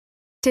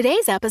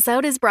Today's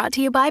episode is brought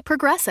to you by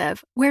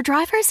Progressive, where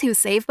drivers who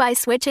save by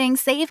switching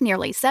save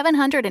nearly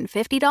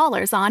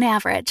 $750 on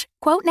average.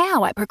 Quote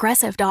now at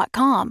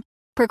Progressive.com.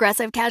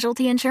 Progressive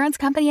Casualty Insurance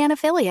Company and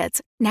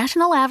Affiliates.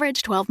 National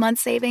average 12-month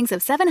savings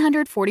of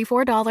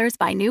 $744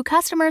 by new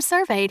customers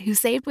surveyed who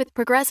saved with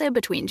Progressive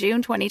between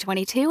June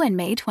 2022 and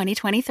May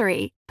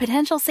 2023.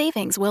 Potential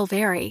savings will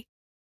vary.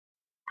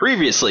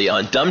 Previously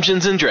on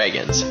Dungeons &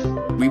 Dragons.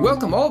 We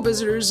welcome all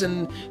visitors,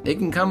 and they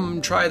can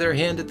come try their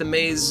hand at the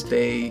maze.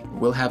 They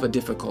will have a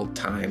difficult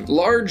time.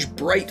 Large,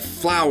 bright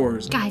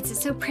flowers. Guys,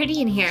 it's so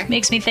pretty in here.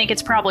 Makes me think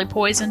it's probably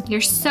poison.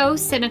 You're so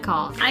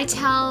cynical. I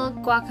tell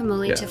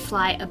Guacamole to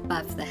fly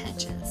above the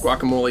hedges.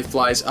 Guacamole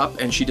flies up,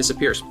 and she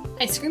disappears.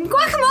 I scream,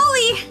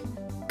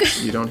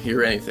 Guacamole! You don't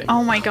hear anything.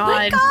 Oh my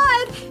god.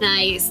 My God!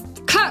 Nice.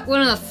 Cut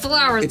one of the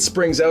flowers. It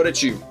springs out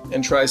at you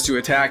and tries to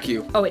attack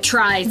you. Oh, it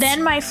tries.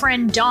 Then my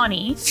friend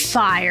Donnie,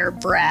 fire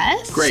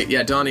breath. Great,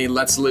 yeah, Donnie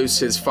lets loose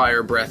his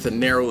fire breath and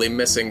narrowly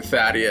missing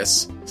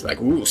Thaddeus. It's like,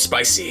 ooh,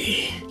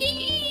 spicy.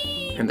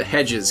 And the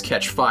hedges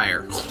catch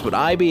fire. Would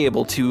I be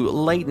able to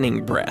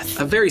lightning breath?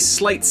 A very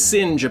slight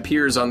singe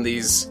appears on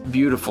these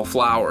beautiful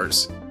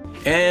flowers.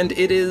 And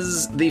it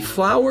is the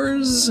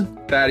flowers.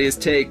 Thaddeus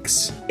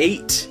takes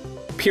 8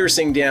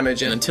 piercing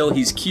damage, and until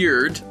he's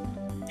cured,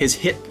 his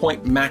hit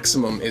point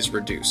maximum is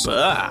reduced.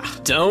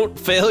 Don't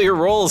fail your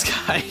rolls,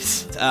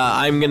 guys.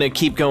 I'm gonna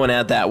keep going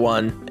at that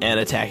one and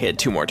attack it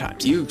 2 more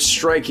times. You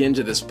strike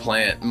into this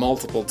plant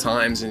multiple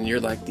times, and you're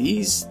like,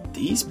 these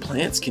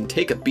plants can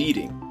take a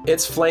beating.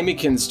 It's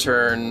Flameykin's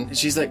turn.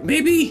 She's like,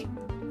 maybe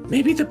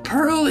the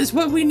pearl is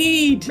what we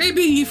need.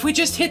 Maybe if we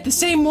just hit the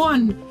same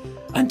one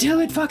until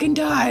it fucking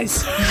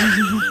dies.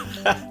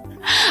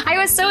 I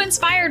was so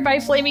inspired by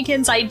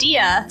Flameykin's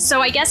idea,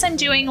 so I guess I'm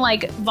doing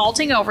like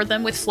vaulting over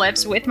them with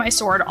flips with my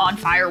sword on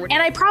fire, and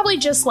I probably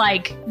just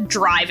like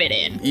drive it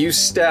in. You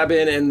stab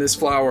in, and this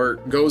flower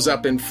goes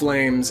up in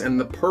flames, and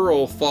the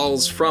pearl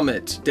falls from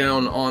it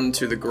down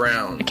onto the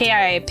ground. Okay,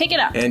 I pick it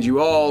up. And you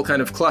all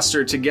kind of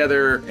cluster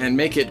together and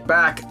make it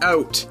back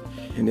out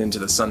and into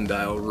the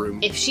sundial room.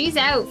 If she's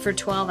out for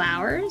 12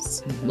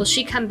 hours, will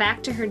she come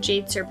back to her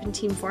Jade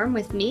Serpentine form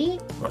with me?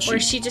 Or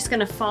is she just going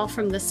to fall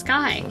from the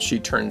sky? She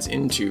turns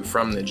into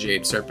from the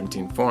Jade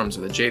Serpentine form, so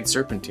the Jade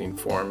Serpentine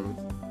form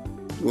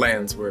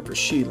lands wherever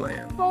she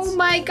lands. Oh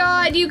my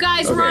god, you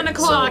guys, we're on a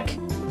clock.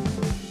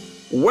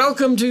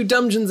 Welcome to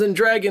Dungeons &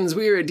 Dragons.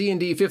 We are a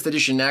D&D 5th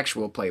edition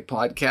actual play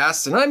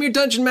podcast, and I'm your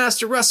Dungeon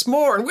Master, Russ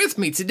Moore, and with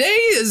me today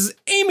is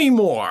Amy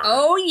Moore.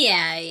 Oh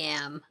yeah, I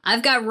am.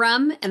 I've got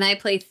rum, and I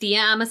play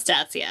Thea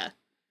Amastasia.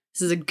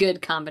 This is a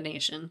good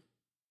combination.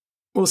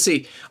 We'll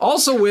see.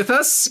 Also with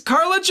us,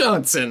 Carla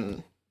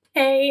Johnson.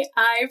 Hey,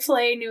 I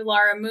play New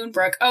Lara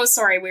Moonbrook. Oh,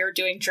 sorry, we were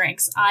doing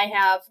drinks. I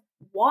have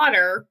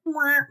water,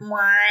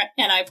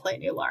 and I play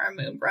New Lara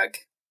Moonbrook.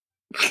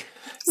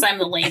 Because I'm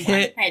the lame one.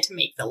 I had to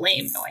make the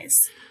lame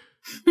noise.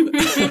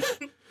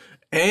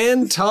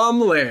 And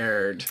Tom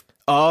Laird.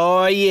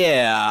 Oh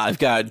yeah, I've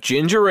got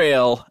ginger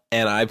ale,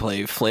 and I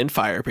play Flint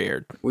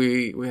Firebeard.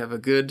 We have a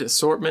good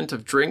assortment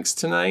of drinks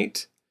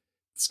tonight.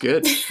 It's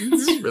good.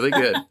 It's really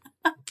good.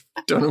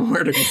 Don't know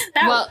where to go.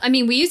 Well, I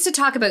mean, we used to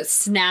talk about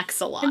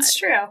snacks a lot. It's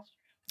true.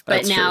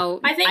 But That's now,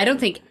 true. I don't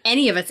think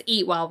any of us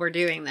eat while we're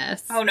doing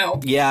this. Oh, no.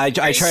 Yeah, I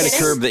try to kidding?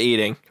 curb the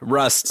eating.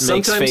 Russ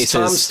makes Sometimes faces.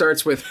 Tom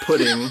starts with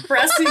pudding.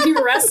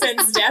 Russ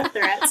sends death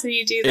threats when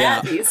you do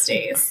that these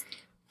days.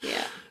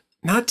 Yeah.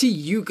 Not to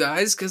you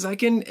guys, because I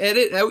can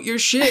edit out your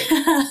shit.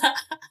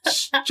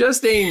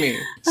 Just Amy.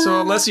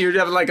 So unless you're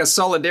having like a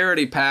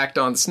solidarity pact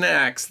on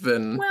snacks,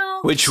 then...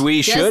 Well, which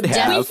we should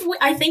have.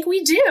 I think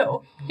we do.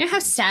 You know how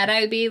sad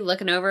I would be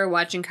looking over,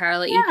 watching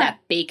Carla eat that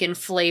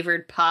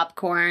bacon-flavored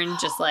popcorn,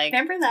 just like...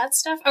 Remember that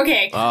stuff?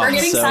 Okay, Oh, we're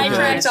getting so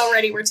sidetracked good.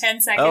 already. We're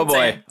 10 seconds Oh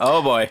boy. in.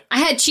 Oh boy. I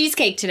had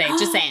cheesecake today,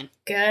 just saying.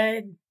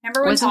 Good.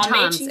 Remember when Wasn't Tom made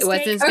Tom's. It cheesecake?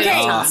 wasn't as good Okay,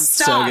 as Tom's.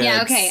 stop. So good.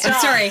 Yeah, okay, I'm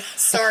Stop. sorry.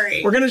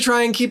 Sorry. We're going to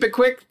try and keep it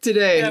quick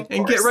today Of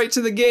and get course. right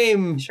to the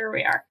game. Sure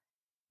we are.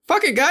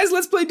 Fuck it, guys.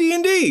 Let's play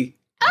D&D.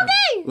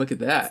 Okay. Look at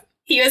that.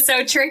 He was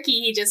so tricky,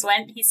 he just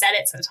went, he said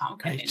it so Tom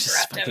I couldn't just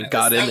interrupt him. fucking It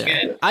got was in so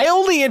there. good. I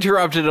only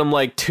interrupted him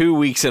like 2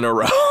 weeks in a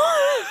row.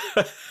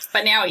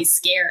 But now he's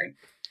scared.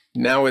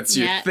 Now it's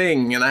your Yeah.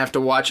 thing, and I have to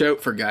watch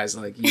out for guys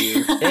like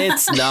you.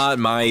 It's not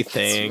my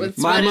thing. It's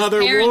My what his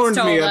mother parents warned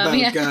told me him, about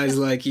yeah. guys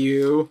like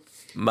you.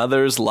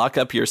 Mothers lock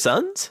up your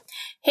sons?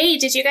 Hey,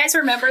 did you guys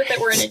remember that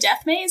we're in a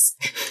death maze?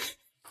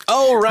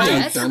 Oh, right.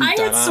 Yes. I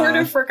had sort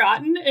of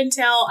forgotten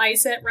until I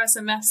sent Russ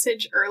a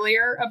message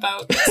earlier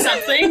about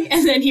something,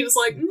 and then he was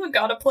like,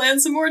 gotta plan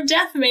some more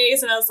death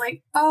maze, and I was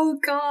like, oh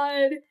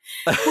god.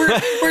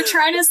 We're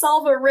trying to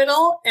solve a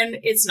riddle, and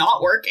it's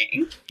not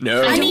working.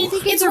 No. I don't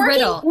think it's a working.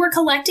 riddle. We're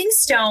collecting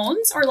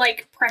stones, or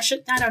like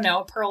precious, I don't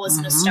know, a pearl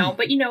isn't a stone,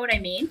 but you know what I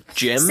mean.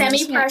 Gems?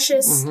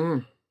 Semi-precious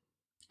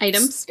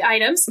Items.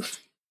 items.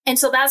 And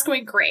so that's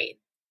going great.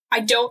 I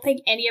don't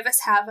think any of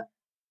us have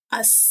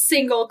a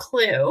single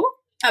clue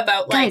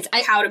about like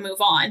Guys, how to move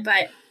on,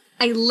 but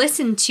I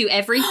listened to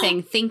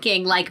everything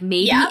thinking like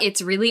maybe Yeah.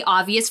 it's really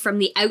obvious from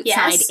the outside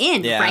Yes.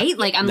 in, Yeah. right?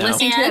 Like I'm No.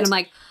 listening to it and I'm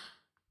like,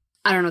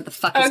 I don't know what the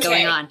fuck is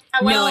going on.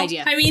 Well, no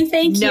idea. I mean,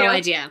 thank you. No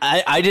idea.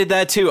 I did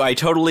that too. I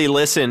totally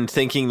listened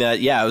thinking that,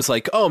 I was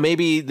like, oh,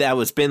 maybe that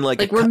was been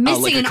like we're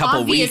missing a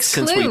couple weeks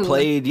clue. since we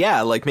played.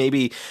 Yeah, like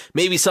maybe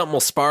something will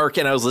spark.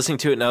 And I was listening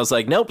to it and I was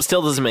like, nope,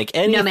 still doesn't make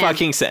any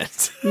fucking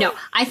sense. No,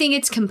 I think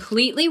it's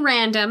completely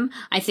random.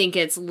 I think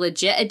it's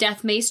legit a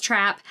death maze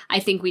trap. I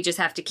think we just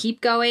have to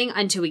keep going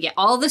until we get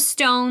all the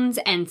stones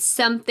and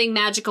something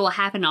magical will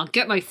happen. I'll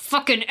get my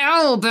fucking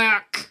owl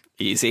back.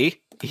 Easy.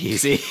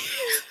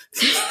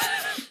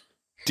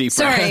 Deep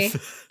Sorry.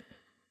 breath.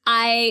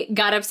 I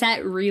got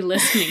upset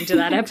re-listening to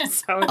that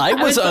episode. I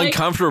was like,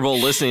 uncomfortable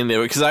listening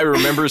to it because I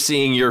remember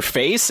seeing your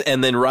face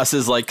and then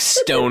Russ's like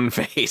stone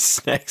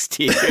face next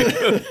to you.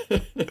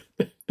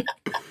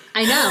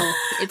 I know.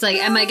 It's like,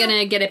 am I going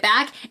to get it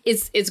back?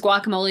 Is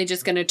Guacamole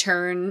just going to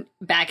turn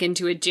back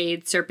into a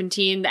jade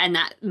serpentine and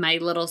that my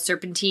little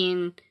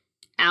serpentine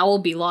owl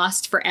be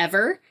lost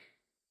forever?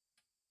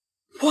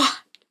 What?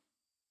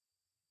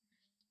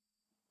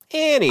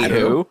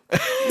 Anywho.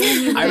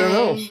 I don't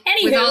know.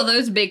 Anywho, With all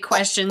those big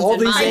questions all in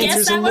these mind. I guess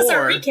answers that and was more.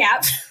 our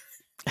recap.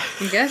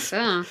 I guess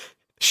so.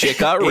 Shit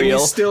got Amy's real,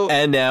 still-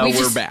 and now We we're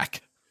just-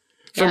 back.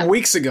 From Yeah.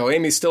 weeks ago,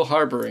 Amy's still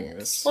harboring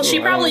this. Well, so she I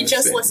don't probably just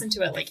understand. listened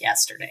to it like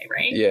yesterday,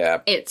 right? Yeah.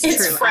 It's It's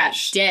true.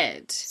 fresh. I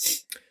did.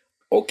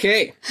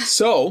 Okay,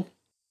 so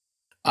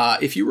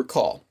if you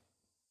recall,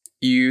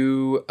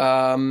 you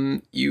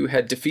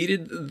had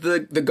defeated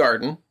the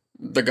garden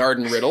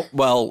riddle.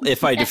 Well,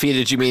 if I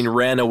defeated you mean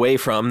ran away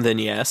from, then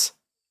yes.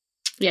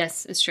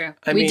 Yes, it's true.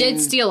 I we mean, did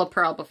steal a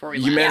pearl before we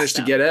left. You managed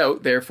to though. get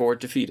out, therefore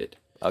defeated.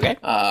 Okay.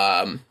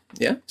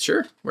 Yeah,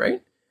 sure,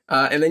 right.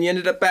 And then you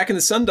ended up back in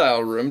the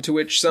sundial room, to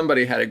which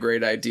somebody had a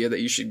great idea that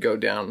you should go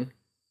down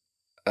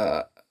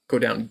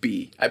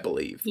B, I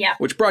believe. Yeah.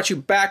 Which brought you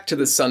back to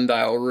the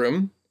sundial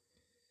room.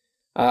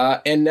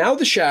 And now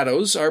the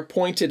shadows are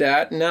pointed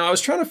at. Now I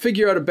was trying to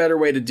figure out a better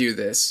way to do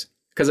this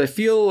because I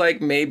feel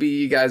like maybe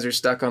you guys are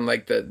stuck on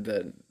like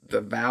the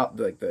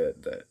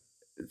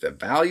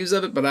values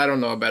of it, but I don't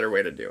know a better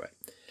way to do it.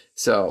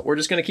 So we're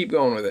just gonna keep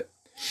going with it.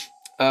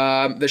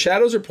 The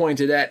shadows are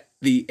pointed at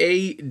the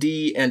A,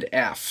 D, and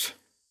F.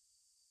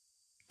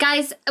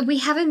 Guys, we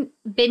haven't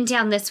been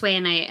down this way,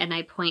 and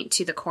I point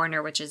to the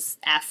corner, which is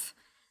F.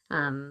 I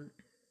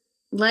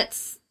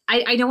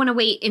don't want to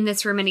wait in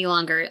this room any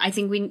longer. I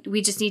think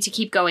we just need to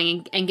keep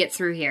going and get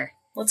through here.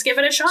 Let's give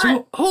it a shot.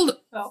 So hold it.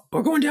 Oh.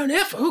 We're going down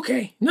F.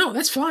 Okay, no,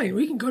 that's fine.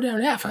 We can go down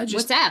F.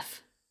 What's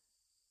F?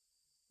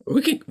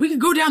 We can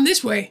go down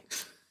this way.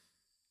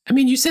 I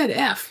mean, you said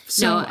F,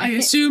 so No, I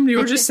assumed you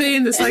were just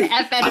saying this like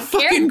F as a a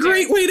fucking character.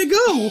 great way to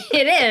go.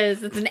 It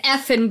is. It's an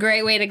effing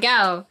great way to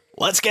go.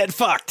 Let's get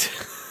fucked.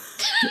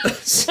 Yeah,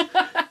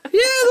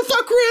 the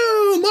fuck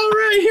room. All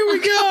right, here we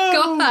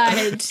go.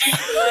 God.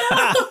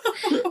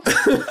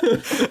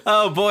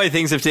 Oh boy,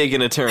 things have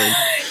taken a turn.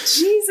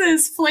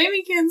 Jesus,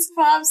 Flamikins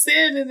pops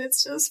in and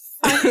it's just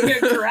fucking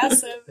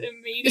aggressive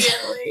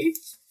immediately.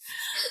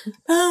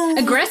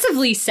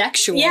 Aggressively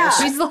sexual. Yeah.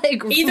 She's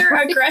like Either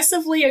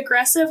aggressively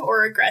aggressive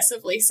or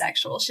aggressively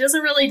sexual. She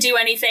doesn't really do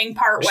anything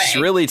part way.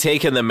 She's really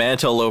taken the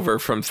mantle over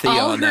from Thea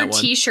all on her that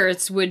one.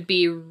 t-shirts would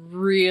be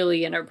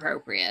really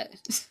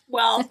inappropriate.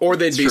 Well, Or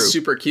they'd be True.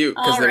 super cute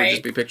because All they would right.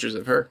 just be pictures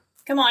of her.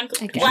 come on.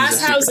 I guess. Glass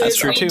That's houses,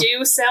 true, we too.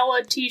 do sell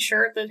a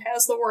t-shirt that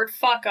has the word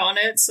fuck on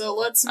it, so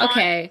let's not.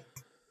 Okay.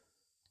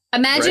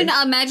 Imagine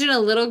Right? imagine a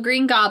little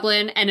green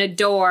goblin and a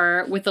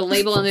door with a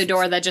label on the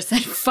door that just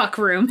said fuck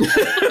room.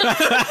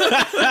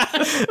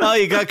 Oh,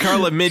 you got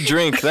Carla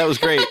mid-drink. That was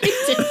great.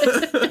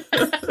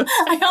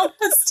 I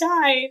almost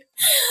died.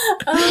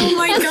 Oh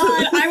my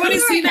god. I want to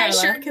see that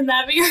Carla. shirt. Can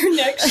that be our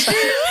next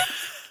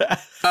shirt?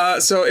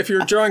 So if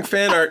you're drawing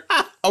fan art,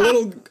 a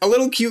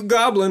little cute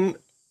goblin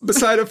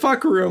beside a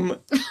fuck room.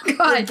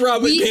 God,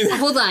 probably be-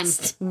 hold on.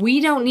 We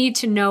don't need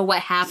to know what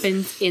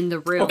happens in the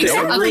room. Okay,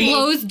 a Exactly.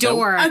 closed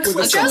door.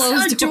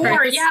 Just a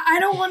door. Yeah, I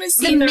don't want to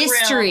see the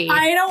mystery. room.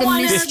 I don't The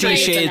want to. mystery.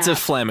 50 Shades enough.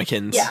 of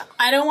Flamikins. Yeah,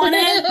 I don't want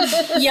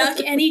to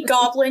yuck any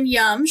goblin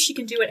yum. She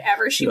can do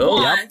whatever she No.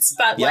 wants,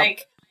 but Yep.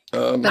 like,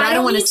 But I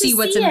don't want need to see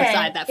what's it.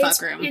 inside that fuck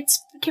It's- room. It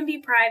can be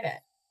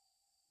private.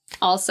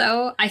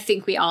 Also, I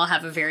think we all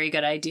have a very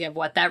good idea of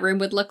what that room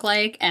would look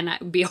like, and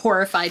I'd be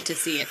horrified to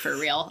see it for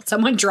real.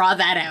 Someone draw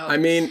that out. I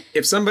mean,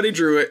 if somebody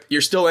drew it,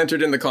 you're still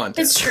entered in the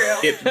contest. It's true.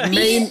 It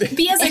may,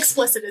 Be as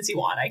explicit as you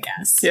want, I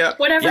guess. Yeah.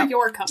 Whatever Yep.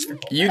 you're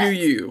comfortable you with. do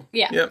you.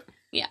 Yeah. Yep.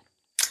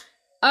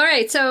 All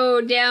right,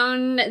 so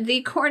down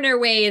the corner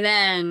way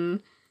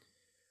then.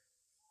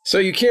 So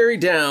you carry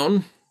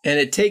down, and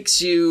it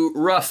takes you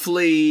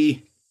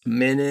roughly a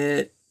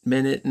minute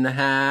and a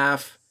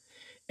half,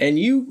 and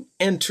you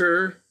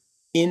enter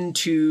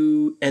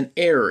into an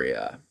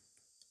area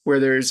where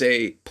there's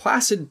a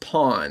placid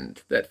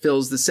pond that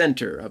fills the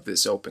center of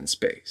this open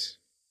space.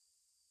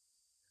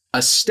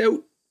 A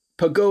stout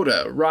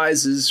pagoda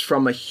rises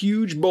from a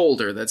huge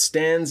boulder that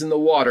stands in the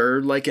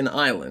water like an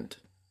island.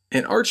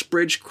 An arched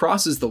bridge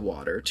crosses the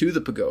water to the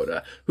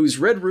pagoda, whose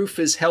red roof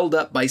is held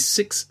up by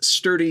 6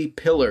 sturdy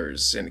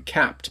pillars and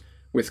capped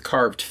with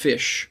carved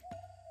fish.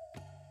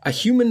 A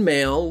human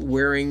male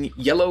wearing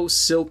yellow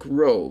silk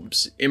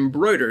robes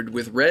embroidered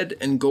with red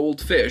and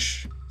gold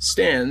fish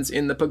stands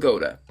in the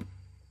pagoda.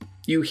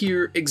 You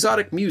hear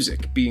exotic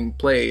music being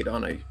played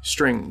on a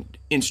stringed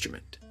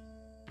instrument.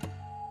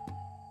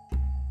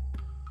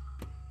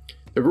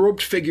 The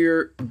robed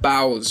figure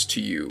bows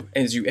to you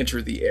as you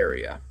enter the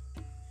area,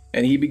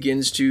 and he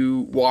begins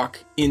to walk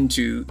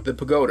into the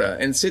pagoda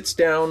and sits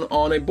down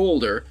on a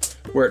boulder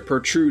where it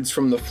protrudes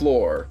from the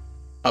floor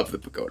of the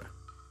pagoda.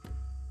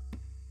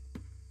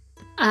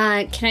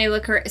 Can I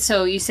look?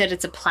 So you said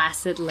it's a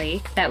placid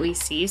lake that we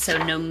see, so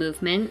no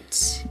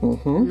movement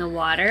in the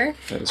water.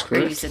 That is Or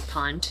correct. you said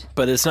pond.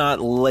 But it's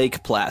not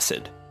Lake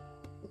Placid.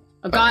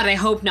 Oh God, I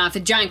hope not.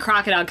 If a giant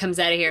crocodile comes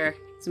out of here,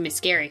 it's gonna be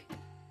scary.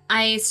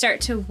 I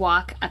start to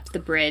walk up the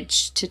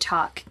bridge to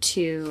talk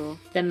to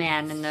the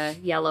man in the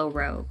yellow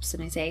robes,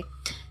 and I say,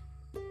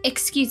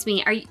 "Excuse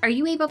me, are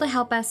you able to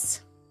help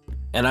us?"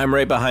 And I'm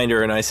right behind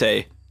her and I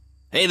say,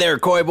 "Hey there,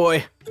 koi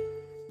boy."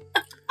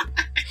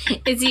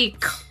 Is he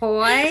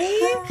koi?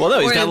 Well, no,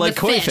 he's Or got like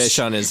the koi fish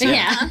on his...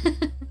 Yeah.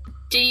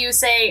 Do you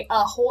say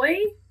ahoy?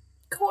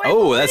 Koi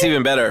Oh, boy? that's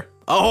even better.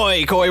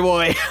 Ahoy, koi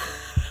boy.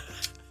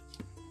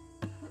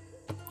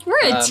 We're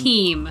a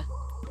team.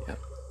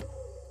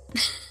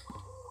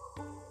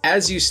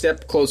 As you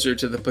step closer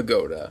to the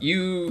pagoda,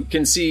 you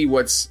can see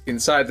what's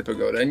inside the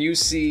pagoda, and you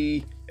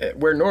see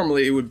where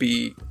normally it would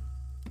be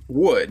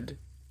wood,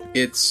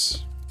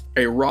 it's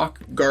a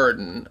rock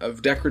garden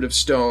of decorative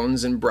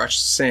stones and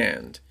brushed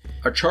sand.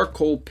 A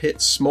charcoal pit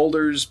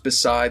smolders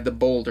beside the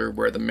boulder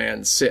where the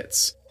man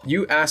sits.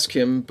 You ask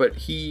him, but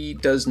he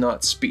does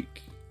not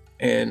speak,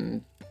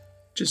 and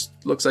just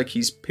looks like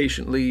he's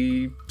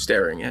patiently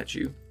staring at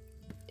you.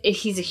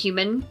 He's a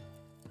human.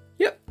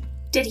 Yep.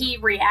 Did he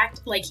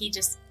react like he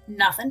just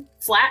nothing?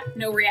 Flat?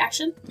 No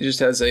reaction? He just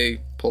has a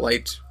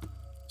polite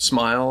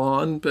smile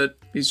on, but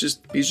he's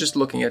just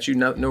looking at you,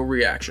 no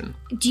reaction.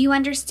 Do you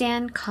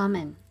understand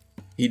common?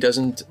 He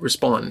doesn't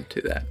respond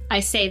to that. I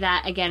say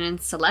that again in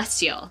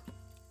Celestial.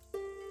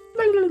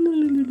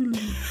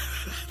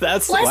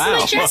 That's Less wow.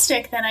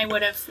 majestic than I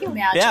would have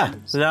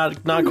imagined. Yeah,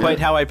 not quite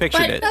how I pictured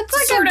But it. That's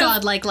like sort a of-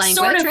 godlike language,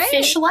 Sort of right?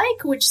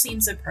 fish-like, which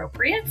seems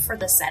appropriate for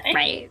the setting.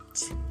 Right.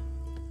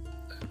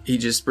 He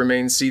just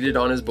remains seated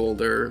on his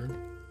boulder.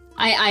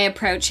 I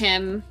approach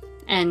him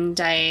and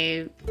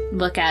I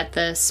look at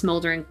the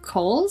smoldering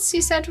coals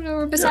you said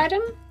were beside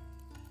him.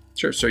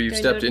 Sure, so you've Do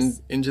I stepped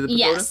notice? into the pagoda?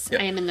 Yes, Yeah.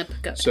 I am in the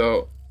pagoda.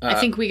 So, I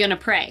think we're gonna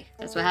pray.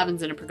 That's what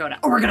happens in a pagoda.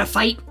 Or we're gonna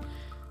fight.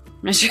 I'm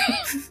not sure.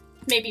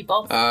 Maybe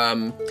both.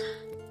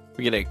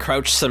 We're gonna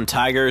crouch some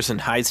tigers and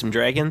hide some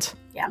dragons.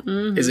 yeah.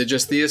 is it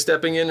just Thea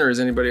stepping in, or is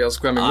anybody else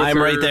coming with I'm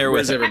her? right there with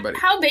Where's her. everybody?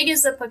 How big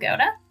is the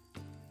pagoda?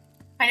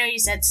 I know you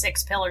said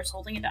 6 pillars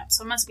holding it up,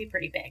 so it must be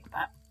pretty big,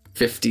 but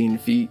 15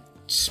 feet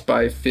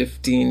by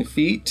 15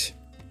 feet.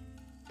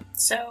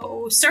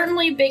 so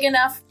certainly big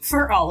enough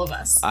for all of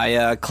us.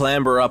 I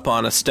clamber up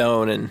on a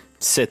stone and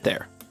sit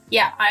there.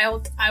 Yeah,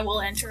 I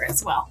will enter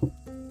as well.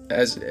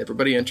 As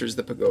everybody enters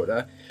the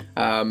pagoda,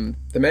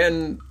 the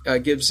man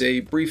gives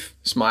a brief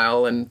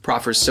smile and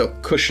proffers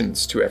silk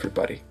cushions to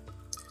everybody.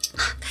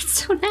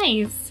 That's so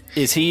nice.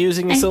 Is he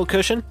using a silk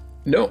cushion?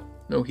 No,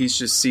 he's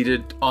just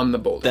seated on the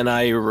boulder. Then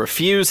I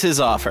refuse his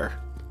offer.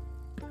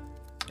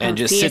 And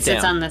just Thea sit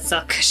sits down. on the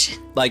silk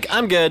cushion. Like,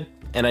 I'm good.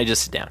 And I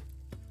just sit down.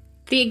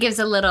 Thea gives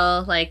a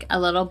little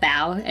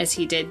bow as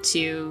he did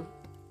to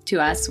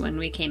us when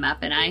we came up,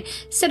 and I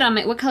sit on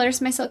my. What color is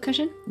my silk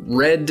cushion?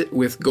 Red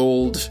with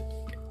gold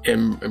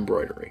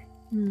embroidery.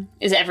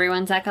 Is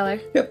everyone's that color?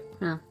 Yep.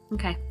 Oh,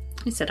 okay.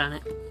 I sit on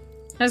it.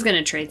 I was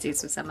gonna trade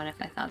these with someone if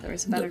I thought there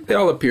was a better. They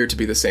all appear to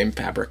be the same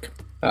fabric.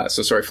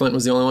 So sorry, Flint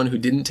was the only one who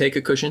didn't take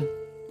a cushion?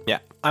 Yeah.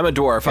 I'm a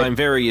dwarf. I'm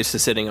very used to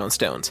sitting on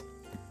stones.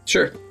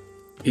 Sure.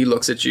 He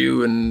looks at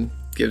you and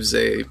gives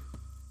a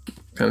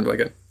kind of like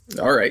a,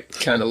 all right,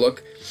 kind of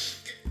look.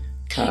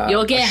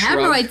 You'll get a shrug.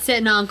 hemorrhoids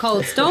sitting on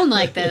cold stone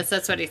like this.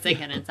 That's what he's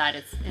thinking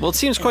inside. Well, it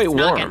seems quite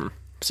knocking. warm.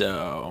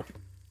 So,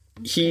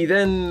 He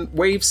then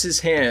waves his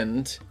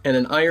hand, and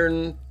an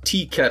iron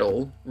tea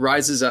kettle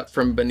rises up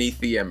from beneath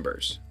the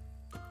embers.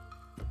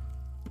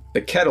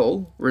 The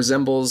kettle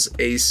resembles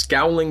a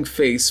scowling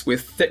face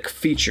with thick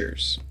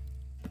features.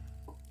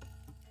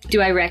 Do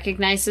I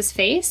recognize his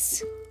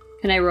face?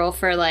 Can I roll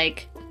for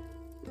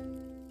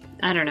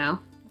I don't know.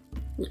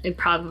 It'd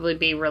probably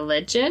be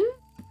religion.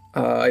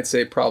 I'd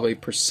say probably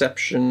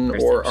perception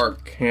or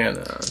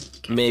arcana.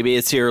 maybe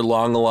it's your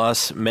long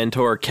lost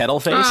mentor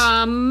Kettleface?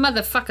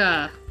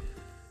 Motherfucker.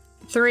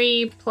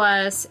 3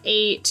 +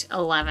 8,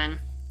 11.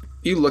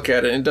 You look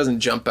at it and it doesn't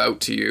jump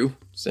out to you.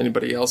 Is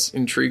anybody else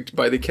intrigued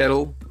by the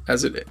kettle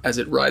as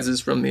it rises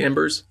from the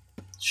embers?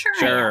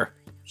 Sure.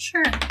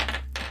 Sure.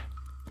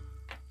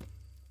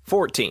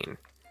 14.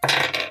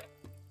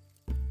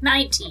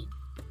 19.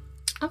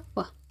 Oh,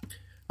 well.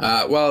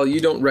 Well, you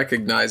don't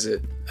recognize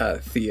it,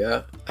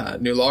 Thea.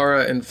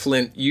 Nulara and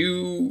Flint,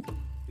 you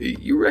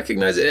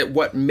recognize it at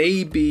what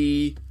may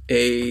be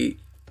a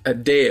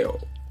deo,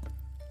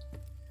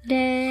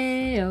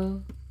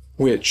 Deo.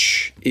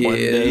 which One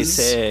day is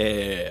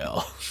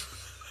sail.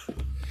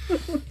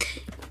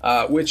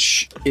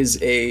 which is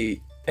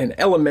an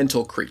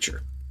elemental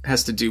creature.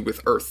 Has to do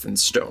with earth and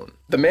stone.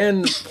 The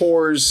man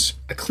pours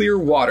a clear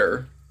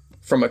water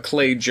from a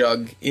clay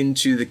jug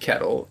into the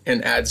kettle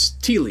and adds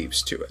tea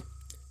leaves to it.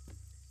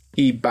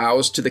 He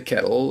bows to the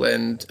kettle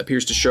and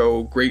appears to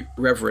show great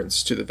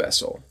reverence to the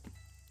vessel,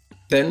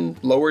 then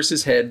lowers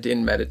his head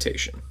in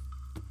meditation.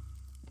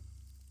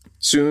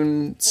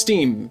 Soon,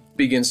 steam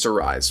begins to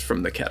rise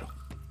from the kettle.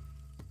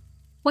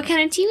 What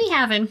kind of tea we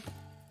having?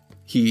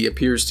 He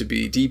appears to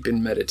be deep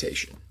in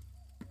meditation.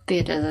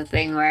 It does a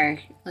thing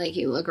where, like,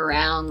 you look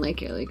around,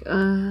 like, you're like,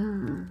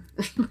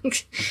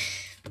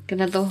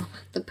 looking at the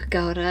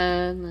pagoda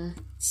and the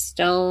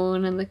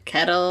stone and the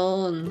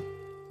kettle and...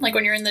 Like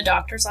when you're in the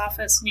doctor's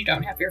office and you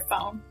don't have your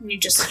phone. And you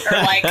just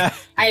are like,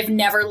 I've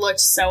never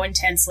looked so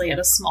intensely at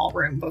a small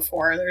room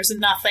before. There's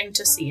nothing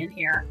to see in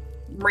here.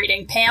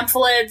 Reading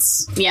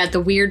pamphlets. Yeah,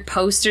 the weird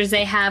posters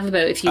they have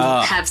about if you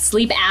have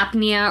sleep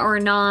apnea or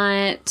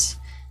not.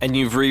 And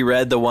you've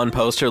reread the one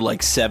poster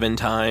like 7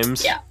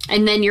 times. Yeah.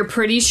 And then you're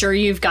pretty sure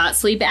you've got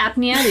sleep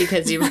apnea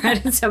because you've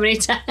read it so many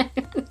times.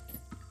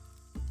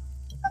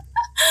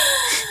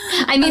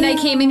 I mean, I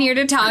came in here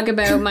to talk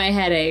about my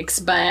headaches,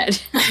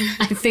 but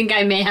I think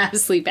I may have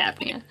sleep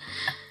apnea.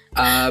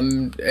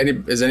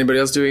 Is anybody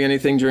else doing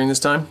anything during this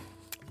time?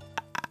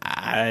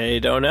 I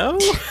don't know.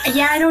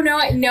 Yeah, I don't know.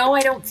 No,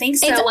 I don't think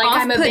so. It's like,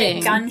 I'm a off-putting.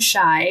 bit gun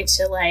shy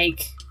to,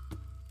 like,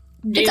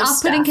 do It's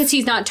off-putting stuff. because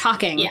he's not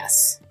talking.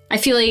 Yes. I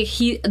feel like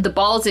the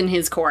ball's in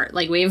his court.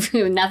 Like, we have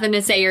nothing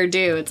to say or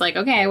do. It's like,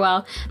 okay,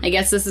 well, I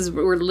guess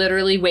we're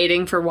literally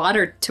waiting for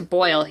water to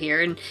boil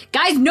here. And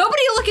guys,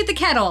 nobody look at the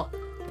kettle.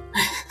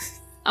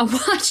 A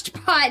washed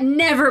pot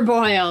never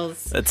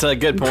boils. That's a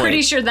good point.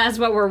 Pretty sure that's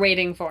what we're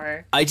waiting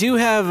for. I do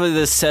have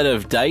this set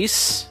of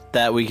dice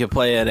that we could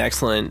play an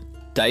excellent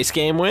dice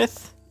game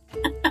with.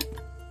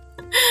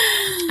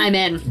 I'm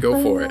in.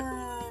 Go for it.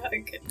 Oh,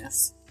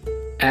 goodness.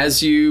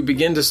 As you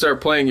begin to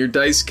start playing your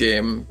dice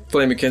game,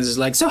 Flamekins is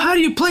like, so how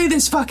do you play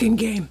this fucking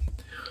game?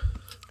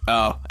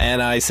 Oh,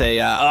 and I say,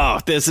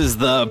 this is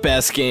the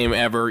best game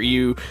ever.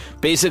 You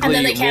basically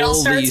And then the kettle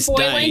roll starts these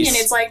boiling, dice, and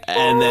it's like,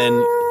 and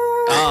then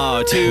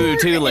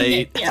too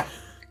late. Yeah.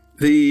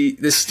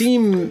 The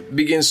steam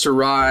begins to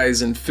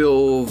rise and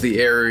fill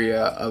the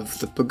area of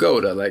the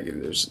pagoda. Like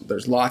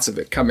there's lots of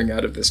it coming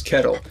out of this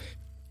kettle.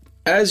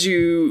 As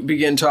you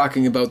begin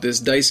talking about this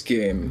dice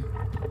game,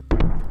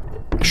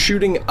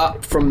 shooting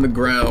up from the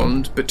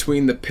ground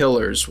between the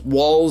pillars,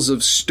 walls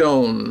of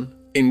stone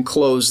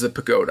enclose the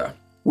pagoda,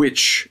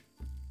 which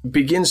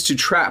begins to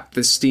trap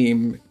the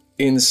steam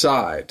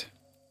inside.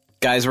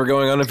 Guys, we're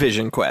going on a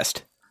vision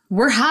quest.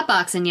 We're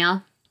hotboxing,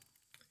 y'all.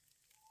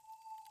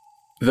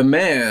 The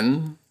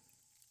man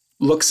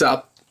looks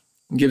up,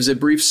 gives a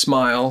brief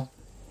smile,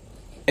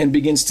 and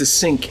begins to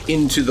sink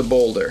into the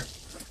boulder.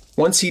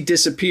 Once he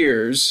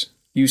disappears,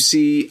 you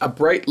see a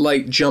bright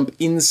light jump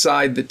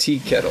inside the tea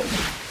kettle.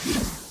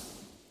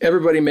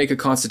 Everybody make a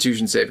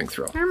Constitution saving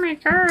throw. Oh my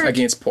god.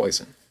 Against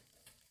poison.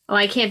 Oh,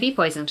 I can't be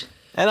poisoned.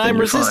 And I'm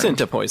you're resistant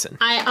fine. to poison.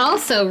 I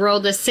also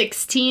rolled a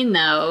 16,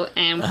 though,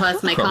 and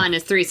plus my con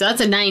is 3, so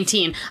that's a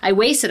 19. I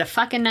wasted a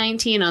fucking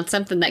 19 on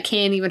something that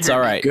can't even hurt It's all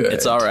right. Good.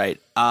 It's all right.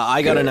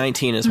 I got a Good.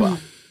 19 as well. me.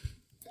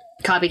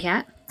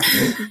 Copycat.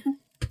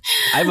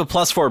 I have a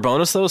 +4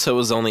 bonus, though, so it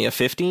was only a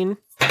 15.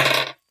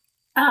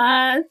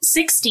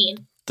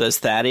 16. Does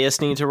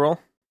Thaddeus need to roll?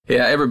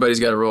 Yeah,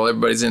 everybody's got to roll.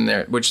 Everybody's in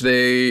there, which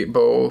they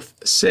both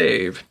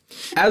save.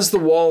 As the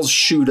walls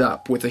shoot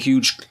up with a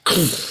huge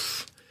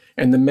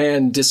and the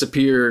man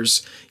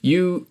disappears,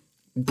 you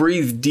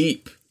breathe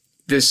deep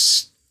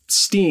this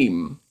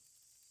steam,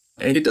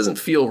 and it doesn't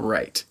feel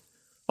right.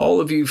 All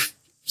of you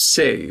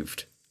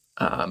saved,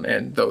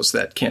 and those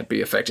that can't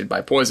be affected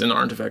by poison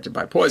aren't affected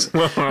by poison.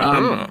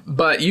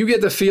 But you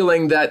get the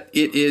feeling that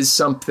it is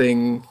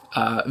something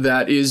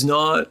that is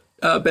not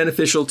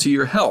beneficial to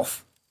your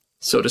health,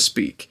 so to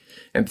speak.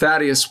 And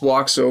Thaddeus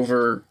walks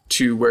over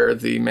to where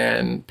the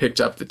man picked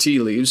up the tea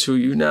leaves, who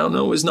you now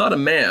know is not a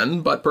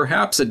man, but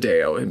perhaps a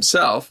Deo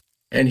himself.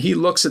 And he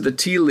looks at the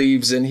tea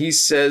leaves and he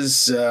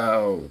says,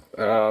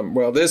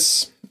 well,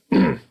 this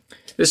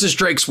is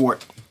Drake's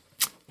wort.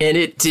 And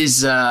it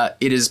is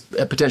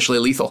potentially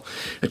lethal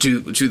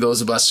to those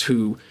of us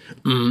who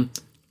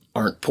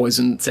aren't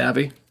poison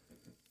savvy.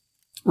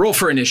 Roll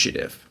for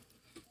initiative.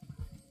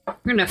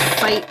 We're gonna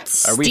fight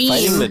steam. Are we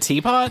fighting the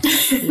teapot?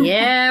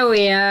 Yeah,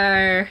 we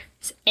are.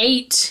 It's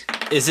 8.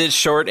 Is it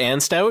short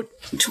and stout?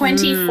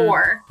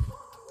 24.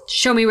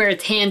 Show me where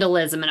its handle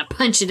is. I'm gonna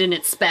punch it in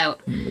its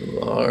spout.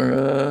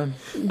 Laura.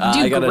 I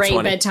Do got a great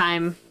 20.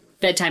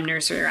 bedtime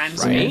nursery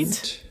rhymes.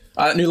 Right?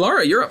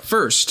 Nulara, you're up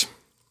first.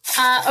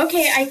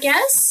 Okay, I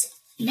guess.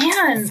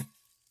 Man.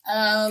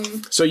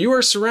 So you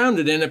are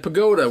surrounded in a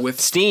pagoda with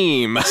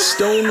Steam.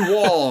 stone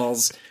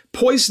walls,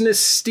 poisonous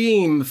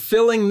steam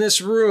filling this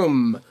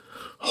room.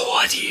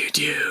 What do you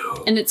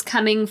do? And it's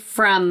coming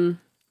from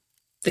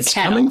the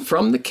kettle. Coming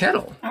from the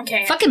kettle.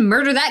 Okay. Fucking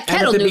murder that And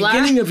kettle, at the Nulara.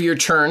 beginning of your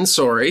turn,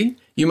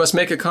 you must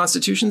make a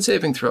Constitution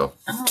saving throw.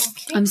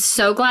 Okay. I'm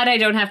so glad I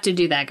don't have to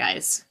do that,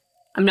 guys.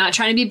 I'm not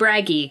trying to be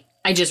braggy,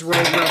 I just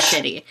rolled real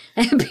shitty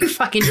and be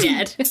fucking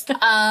dead.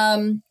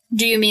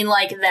 Do you mean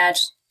like that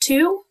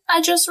 2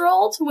 I just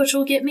rolled, which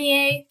will get me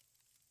a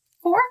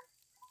 4?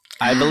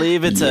 I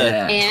believe it's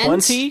And-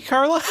 20,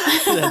 Carla?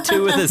 A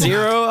 2 with a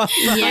 0?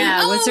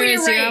 Yeah, was there a you're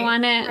 0 right.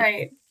 on it?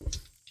 Right.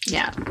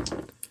 Yeah.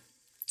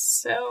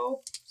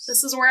 So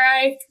this is where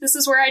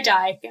I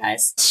die,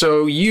 guys.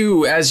 So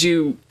you, as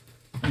you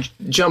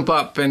jump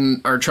up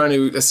and are trying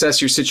to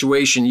assess your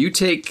situation, you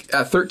take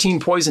 13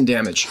 poison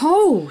damage.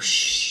 Oh,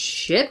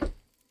 shit.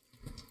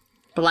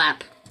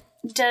 Blap.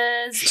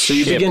 So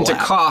you begin to Shiplap.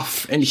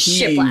 cough and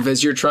heave Shiplap.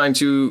 as you're trying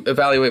to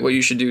evaluate what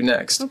you should do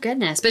next. Oh,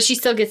 goodness. But she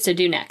still gets to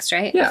do next,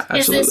 right? Yeah,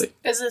 absolutely.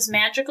 Is this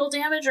magical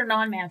damage or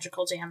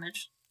non-magical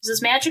damage? Is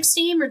this magic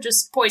steam or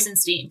just poison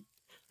steam?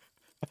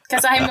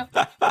 Because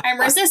I'm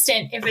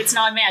resistant if it's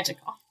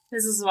non-magical.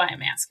 This is why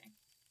I'm asking.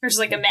 There's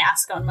like a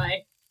mask on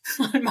my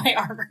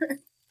armor.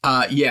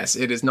 Yes,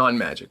 it is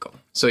non-magical.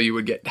 So you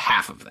would get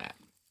half of that.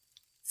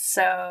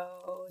 So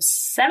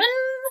 7?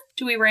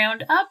 Do we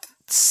round up?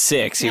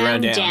 6, you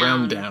round down.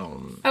 Round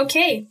down.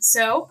 Okay,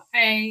 so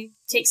I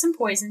take some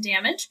poison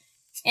damage,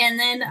 and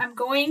then I'm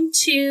going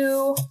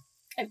to...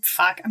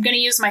 I'm going to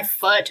use my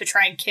foot to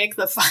try and kick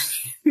the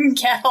fucking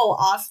kettle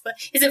off the...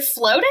 Is it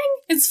floating?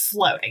 It's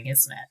floating,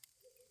 isn't it?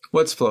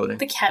 What's floating?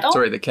 The kettle?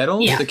 Sorry, the kettle?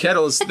 Yeah. The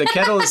kettle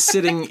is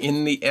sitting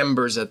in the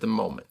embers at the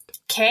moment.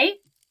 Okay.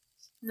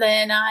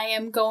 Then I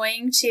am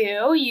going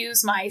to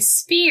use my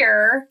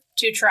spear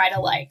to try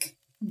to, like,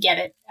 get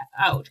it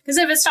out. Because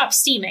if it stops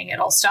steaming,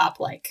 it'll stop,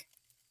 like,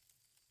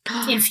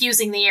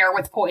 infusing the air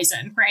with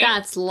poison, right?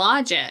 That's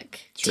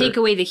logic. Sure. Take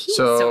away the heat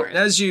So source.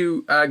 as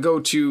you go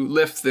to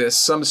lift this,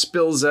 some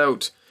spills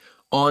out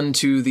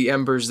onto the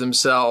embers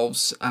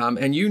themselves,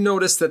 and you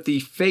notice that the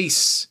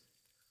face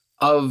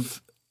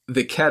of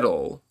the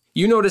kettle,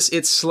 you notice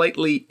it's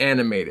slightly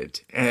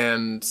animated,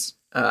 and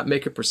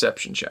make a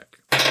perception check.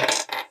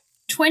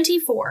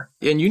 24.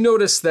 And you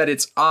notice that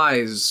its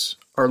eyes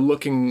are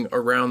looking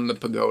around the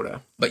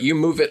pagoda, but you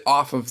move it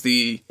off of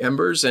the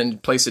embers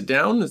and place it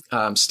down.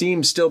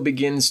 Steam still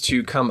begins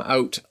to come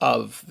out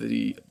of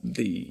the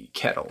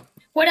kettle.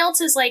 What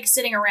else is, like,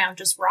 sitting around?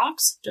 Just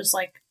rocks? Just,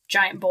 like,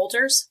 giant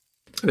boulders?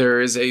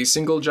 There is a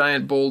single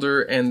giant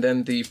boulder, and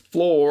then the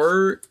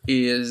floor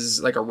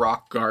is like a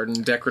rock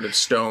garden, decorative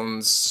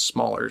stones,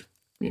 smaller,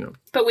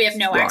 But we have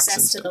no Rocks and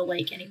access to the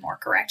lake anymore,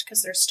 correct?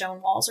 Because there's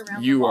stone walls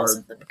around You the walls are-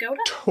 of the pagoda?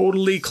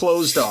 totally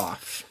closed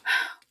off.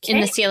 In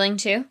the Okay. ceiling,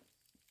 too?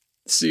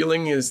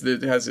 Ceiling has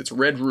its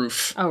red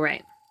roof. Oh,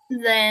 right.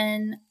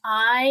 Then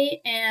I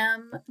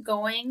am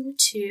going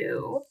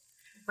to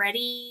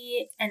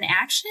ready an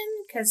action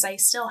because I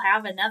still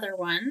have another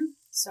one.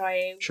 So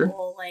I Sure.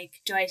 will,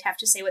 like, do I have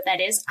to say what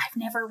that is? I've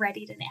never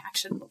readied an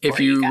action before. If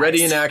you guys.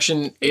 ready an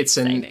action, it's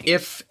an Exciting.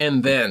 if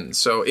and then.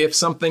 So if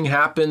something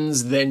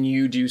happens, then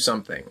you do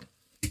something.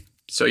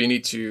 So you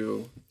need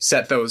to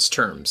set those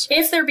terms.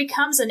 If there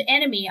becomes an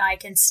enemy I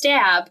can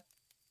stab,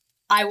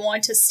 I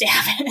want to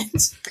stab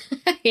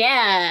it.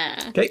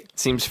 Yeah. Okay.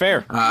 Seems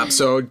fair.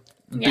 So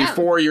Yeah.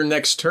 before your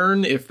next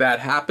turn, if that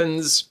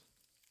happens,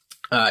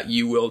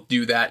 you will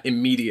do that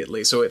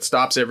immediately. So it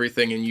stops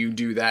everything and you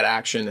do that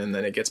action and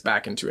then it gets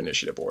back into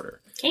initiative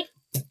order. Okay.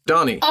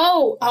 Donnie.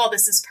 Oh,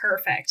 this is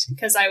perfect.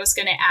 Because I was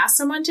going to ask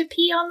someone to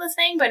pee on the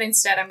thing, but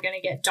instead I'm going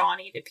to get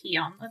Donnie to pee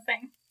on the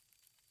thing.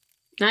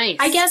 Nice.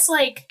 I guess,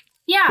 like,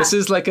 yeah. This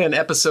is like an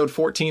episode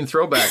 14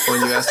 throwback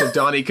when you asked if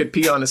Donnie could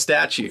pee on a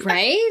statue.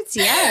 Right?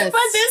 Yes.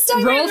 But this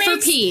time Roll it for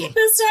makes, pee.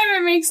 This time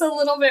it makes a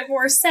little bit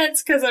more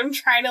sense because I'm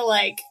trying to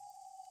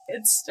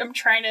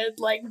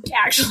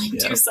actually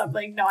Yeah. do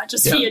something, not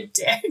just be a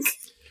dick.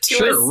 To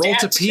Sure, a roll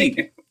to statue.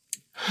 pee.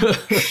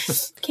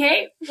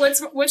 Okay,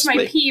 what's my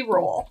Split. pee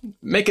roll?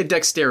 Make a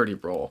dexterity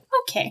roll.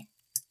 Okay.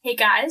 Hey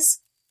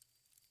guys,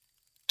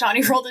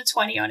 Donnie rolled a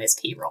 20 on his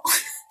pee roll.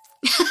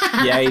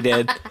 Yeah, he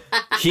did.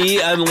 He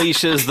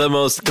unleashes the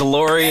most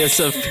glorious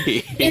of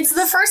pee. It's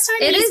the first time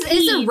It he's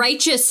is a peed.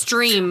 righteous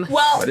stream.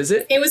 Well, What is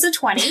it? It was a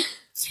 20.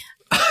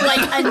 Like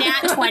a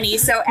nat 20,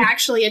 so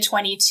actually a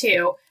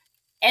 22.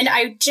 And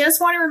I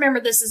just want to remember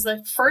this is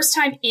the first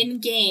time in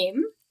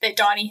game that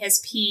Donnie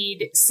has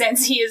peed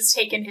since he has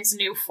taken his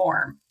new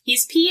form.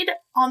 He's peed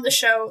on the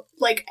show,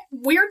 like,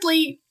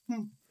 weirdly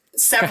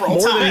several More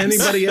times.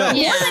 than anybody else.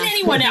 More than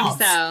anyone else.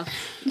 So, oh,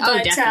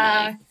 But,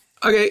 definitely.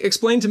 Okay,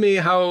 explain to me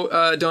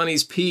how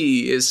Donnie's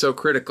pee is so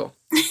critical.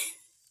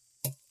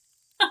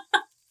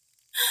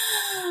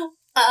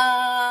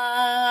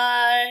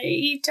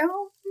 I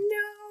don't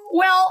know.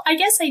 Well, I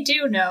guess I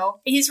do know.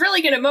 He's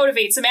really going to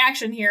motivate some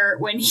action here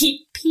when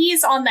he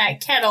pees on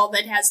that kettle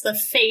that has the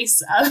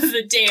face of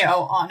the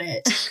Deo on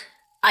it.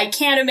 I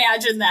can't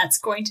imagine that's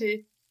going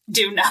to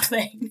do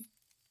nothing.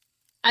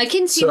 I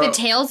can see So- the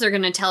tales are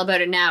going to tell about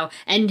it now.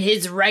 And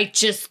his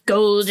righteous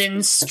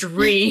golden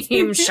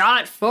stream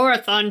shot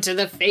forth onto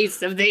the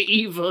face of the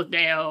evil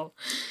Deo.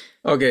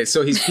 Okay,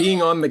 so he's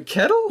peeing on the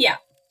kettle? Yeah.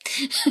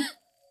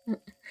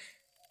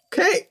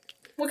 Okay.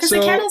 Well, because So,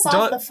 the kettle's off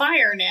Don- the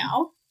fire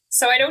now,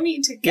 so I don't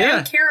need to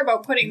Yeah. care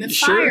about putting the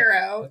Sure. fire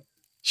out.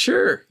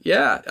 Sure,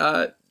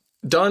 yeah.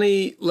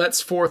 Donnie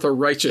lets forth a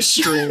righteous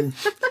stream.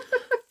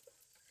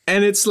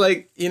 And it's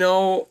like, you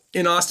know,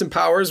 in Austin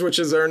Powers, which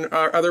is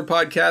our other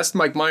podcast,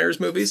 Mike Myers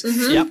movies,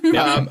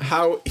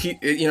 how he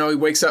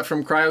wakes up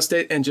from cryo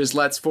state and just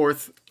lets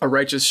forth a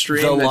righteous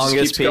stream The that longest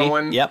just keeps pee.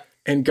 going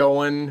and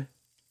going.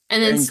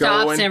 And then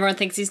stops going. and everyone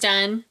thinks he's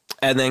done.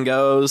 And then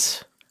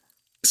goes.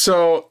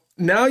 So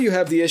now you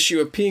have the issue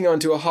of peeing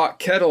onto a hot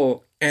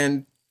kettle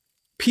and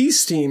pee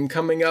steam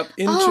coming up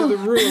into the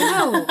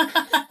room.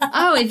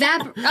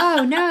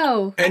 Oh,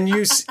 no. And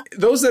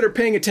those that are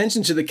paying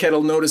attention to the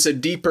kettle notice a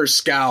deeper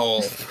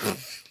scowl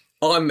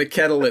on the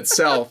kettle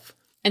itself.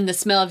 And the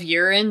smell of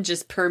urine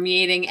just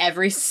permeating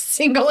every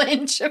single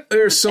inch of...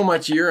 There's so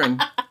much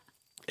urine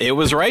It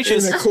was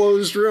righteous. in a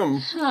closed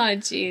room. Oh,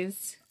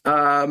 jeez.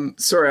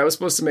 Sorry, I was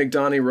supposed to make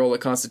Donnie roll a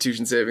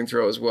Constitution saving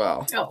throw as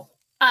well. Oh.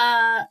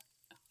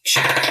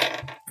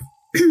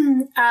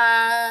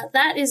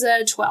 That is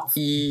a 12.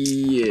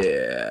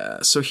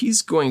 Yeah, so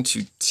he's going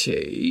to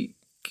take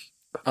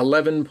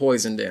 11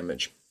 poison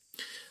damage.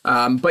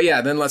 But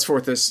yeah, then let's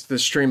forth this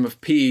stream of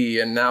pee,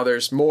 and now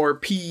there's more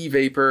pee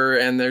vapor,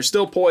 and there's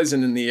still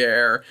poison in the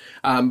air,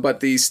 but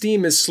the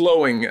steam is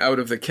slowing out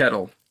of the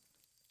kettle.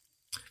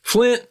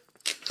 Flint,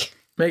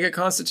 make a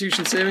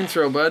Constitution saving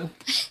throw, bud.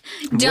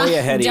 Way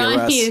ahead of you, Russ.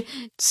 Donnie,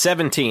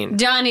 17.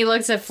 Donnie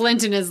looks at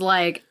Flint and is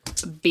like,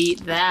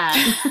 beat that.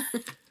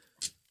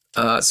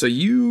 So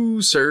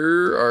you,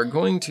 sir, are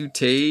going to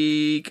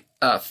take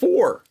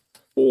 4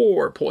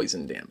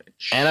 poison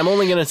damage. And I'm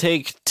only going to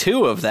take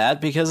 2 of that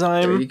because There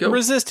I'm you go.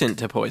 resistant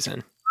to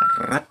poison.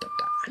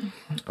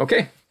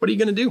 Okay, what are you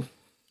going to do?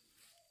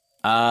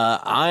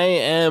 I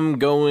am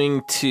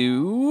going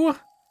to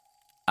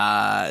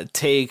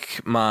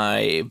take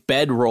my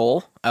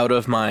bedroll out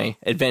of my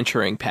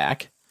adventuring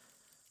pack,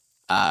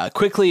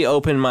 quickly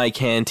open my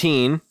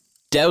canteen,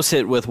 douse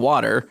it with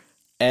water,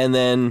 and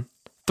then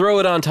throw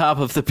it on top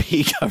of the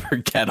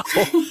pea-covered kettle,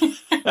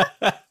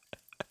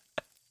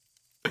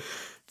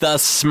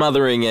 thus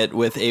smothering it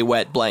with a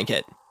wet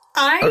blanket.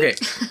 Okay.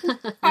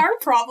 Our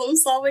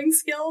problem-solving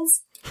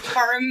skills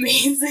are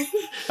amazing.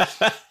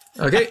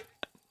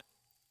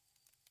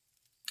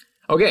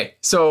 Okay,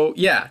 so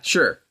yeah,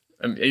 sure.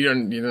 You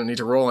don't need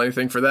to roll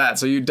anything for that.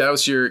 So you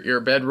douse your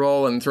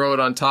bedroll and throw it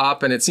on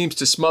top, and it seems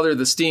to smother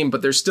the steam,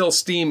 but there's still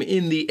steam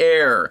in the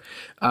air.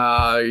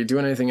 Are you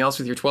doing anything else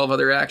with your 12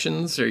 other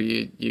actions, or are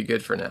you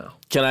good for now?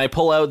 Can I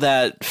pull out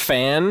that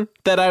fan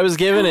that I was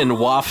given and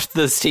waft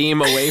the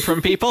steam away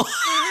from people?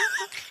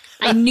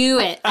 I knew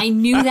it. I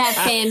knew that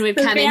fan would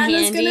The come in fan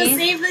was handy. going to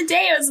save the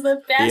day. It was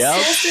the best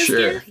solstice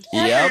sure. gift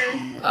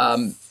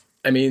ever.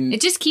 I mean,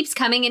 It just keeps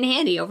coming in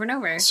handy over and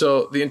over.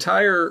 so the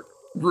entire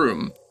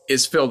room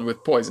is filled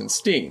with poison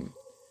steam.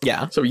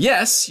 Yeah. So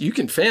yes, you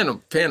can fan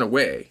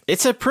away.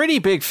 It's a pretty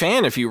big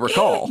fan, if you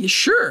recall. Yeah,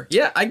 sure.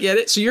 Yeah, I get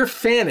it. So you're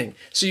fanning.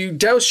 So you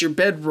douse your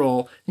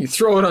bedroll, you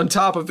throw it on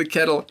top of the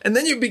kettle, and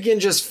then you begin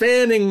just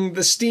fanning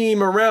the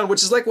steam around,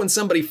 which is like when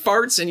somebody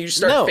farts and you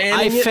start No, fanning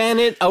I it. fan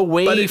it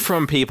away but it-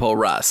 from people,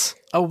 Russ.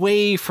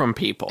 Away from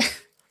people.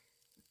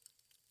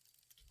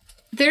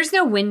 There's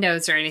no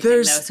windows or anything,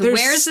 though. So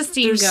where's the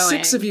steam there's going?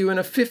 6 of you in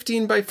a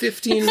 15 by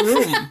 15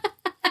 room.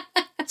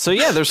 So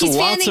yeah, there's He's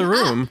lots of fanning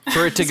room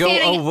for it to go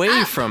fanning away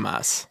up. from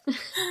us.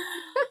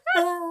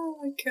 Oh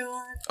my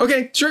god.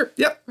 Okay, sure.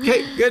 Yep.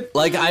 Okay, good.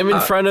 Like I'm in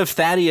front of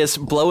Thaddeus,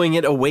 blowing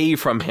it away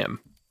from him.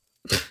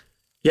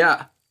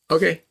 Yeah.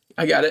 Okay,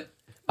 I got it.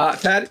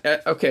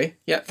 Okay.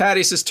 Yeah,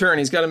 Thaddeus' turn.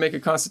 He's got to make a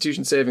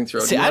Constitution saving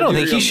throw. See, I don't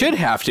think he should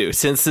have to,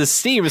 since the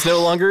steam is no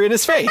longer in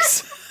his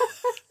face.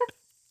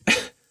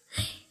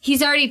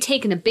 He's already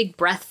taken a big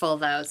breathful,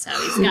 though, so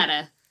he's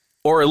gotta...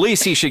 Or at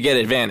least he should get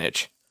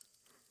advantage.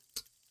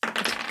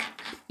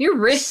 Your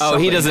wrist... Oh,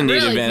 he doesn't need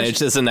really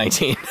advantage. It's a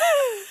 19.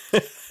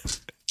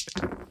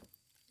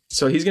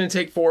 So he's going to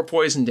take 4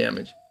 poison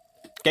damage.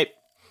 Okay.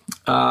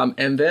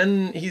 And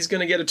then he's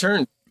going to get a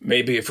turn.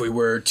 Maybe if we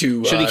were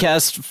to... Should he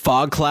cast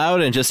Fog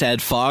Cloud and just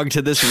add fog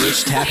to this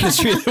rich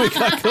tapestry that we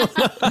got going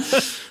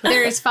on?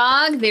 There's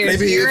fog, there's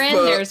Maybe if, urine,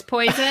 there's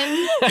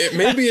poison.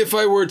 maybe if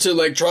I were to,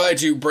 like, try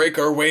to break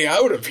our way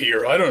out of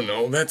here, I don't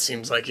know. That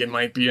seems like it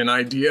might be an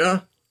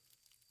idea.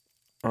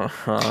 Nah.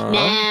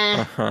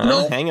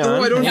 No, hang no,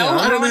 on. I don't, No,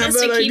 I I don't want have us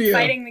that to keep idea.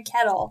 fighting the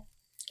kettle.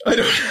 I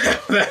don't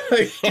have that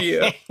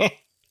idea.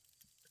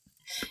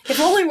 If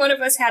only one of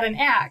us had an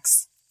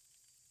axe.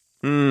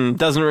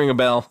 Doesn't ring a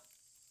bell.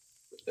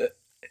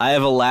 I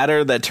have a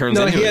ladder that turns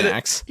No, into he an had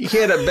axe. he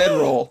had a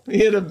bedroll. He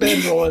had a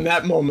bedroll in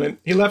that moment.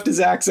 He left his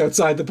axe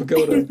outside the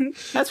pagoda.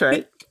 That's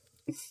right.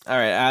 All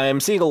right,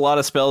 I'm seeing a lot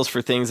of spells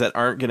for things that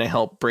aren't going to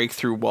help break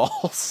through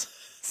walls.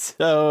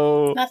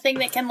 So Nothing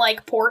that can,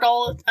 like,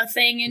 portal a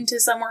thing into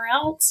somewhere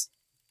else.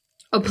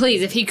 Oh,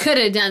 please, if he could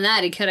have done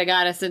that, he could have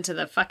got us into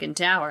the fucking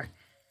tower.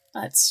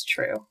 That's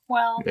true.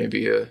 Well,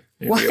 Maybe a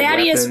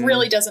Thaddeus weapon.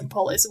 really doesn't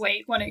pull his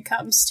weight when it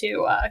comes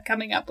to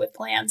coming up with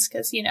plans,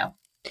 because, you know,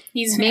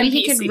 he's an Maybe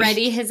he NPC. could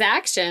ready his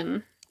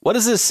action. what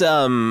does this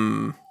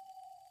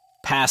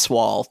pass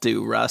wall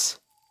do, Russ?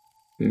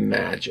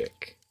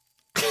 magic.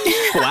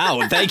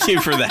 Wow, thank you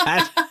for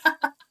that.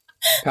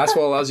 Pass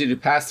wall allows you to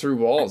pass through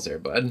walls there,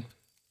 bud.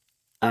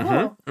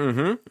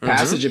 Mm-hmm.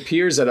 Passage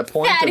appears at a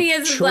point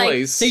Thaddeus of is like,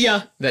 choice "See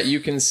ya." that you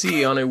can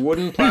see on a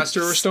wooden,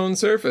 plaster, or stone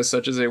surface,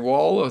 such as a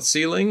wall, a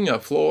ceiling, a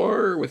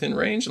floor, within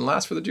range, and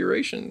lasts for the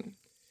duration.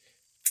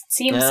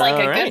 Seems like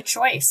a Alright. good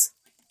choice.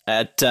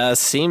 That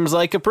seems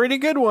like a pretty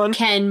good one.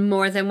 Can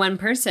more than one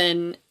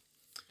person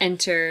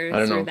enter I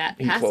don't through know. that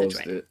He closed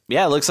passageway? it.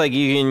 Yeah, it looks like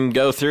you can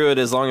go through it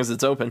as long as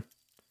it's open.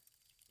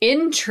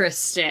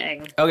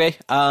 Interesting. Okay.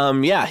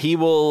 Yeah, he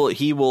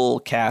will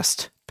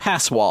cast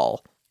Pass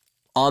Wall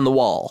on the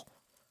wall.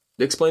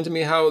 Explain to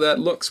me how that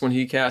looks when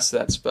he casts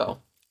that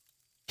spell.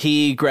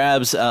 He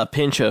grabs a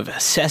pinch of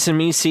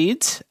sesame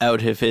seeds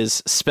out of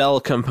his spell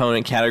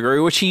component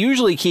category, which he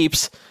usually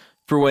keeps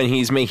for when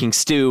he's making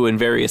stew and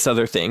various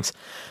other things.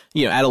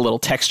 You know, add a little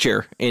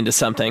texture into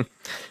something.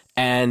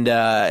 And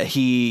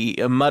he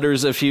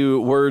mutters a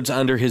few words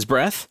under his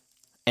breath,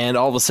 and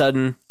all of a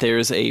sudden,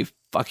 there's a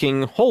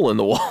fucking hole in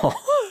the wall.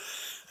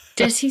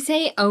 Does he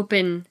say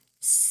open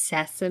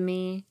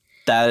sesame?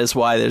 That is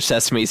why there's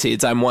sesame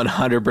seeds. I'm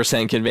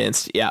 100%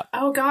 convinced. Yeah.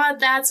 Oh god,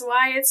 that's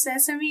why it's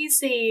sesame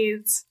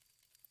seeds.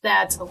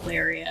 That's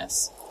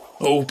hilarious.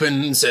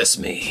 Open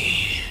sesame.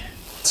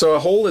 So a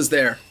hole is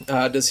there.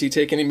 Does he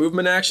take any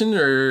movement action,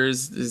 or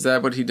is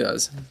that what he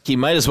does? He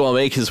might as well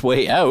make his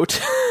way out.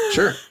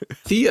 Sure.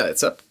 Thea,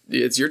 it's up.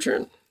 It's your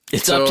turn.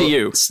 It's up to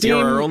you.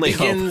 You're our only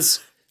hope.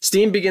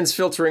 Steam begins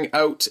filtering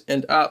out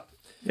and up.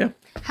 Yeah.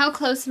 How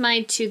close am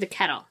I to the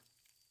kettle?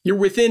 You're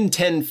within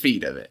 10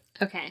 feet of it.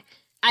 Okay.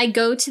 I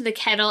go to the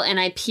kettle and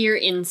I peer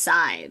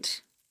inside.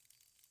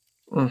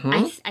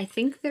 Mm-hmm. I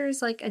think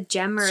there's like a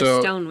gem or So-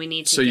 a stone we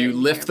need to So get you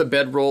in lift here. the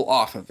bedroll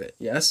off of it,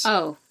 yes?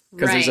 Oh,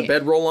 Because right. there's a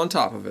bedroll on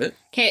top of it.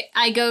 Okay,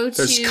 I go to...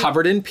 There's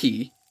covered in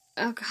pee.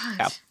 Oh,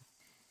 God.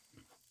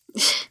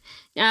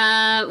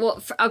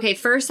 Okay,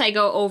 first I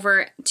go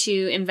over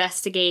to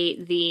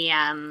investigate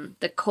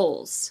the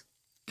coals.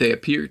 They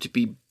appear to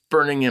be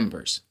burning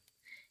embers.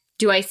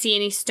 Do I see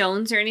any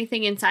stones or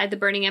anything inside the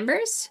burning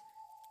embers?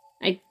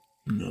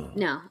 No.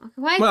 Okay,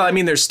 why? Well, I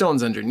mean, there's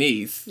stones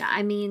underneath.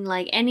 I mean,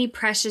 like any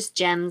precious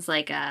gems,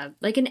 like an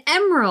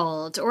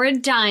emerald or a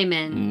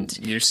diamond.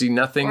 You see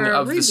nothing Or a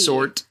of ruby. the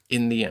sort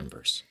in the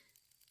embers.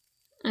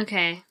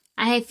 Okay,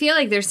 I feel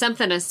like there's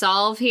something to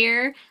solve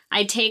here.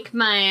 I take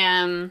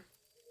my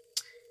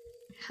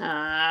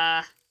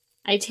I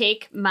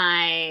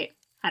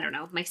don't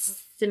know, my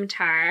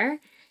scimitar,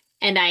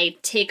 and I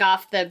take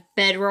off the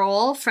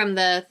bedroll from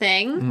the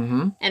thing,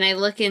 Mm-hmm. and I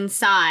look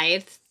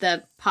inside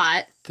the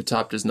pot. The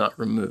top does not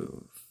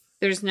remove.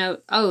 There's no.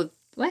 Oh,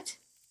 what?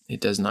 It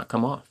does not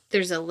come off.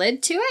 There's a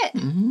lid to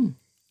it,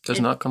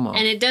 Does not come off.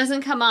 and it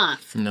doesn't come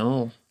off.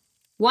 No.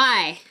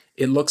 Why?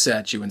 It looks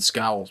at you and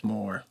scowls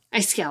more. I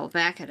scowl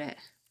back at it.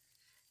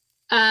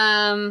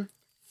 Fine.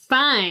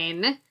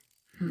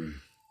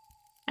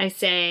 I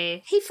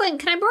say, "Hey, Flint,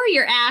 can I borrow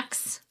your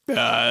axe?"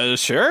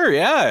 Sure,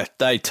 yeah.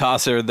 I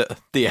toss her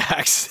the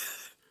axe.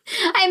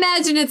 I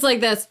imagine it's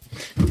like this.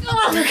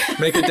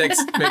 Make a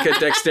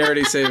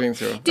dexterity saving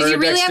throw. Did you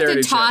really have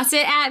to toss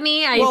it at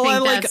me? I Well, think I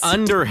like that's...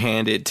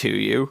 underhanded to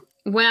you.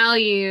 Well,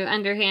 you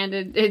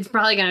underhanded. It's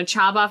probably going to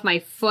chop off my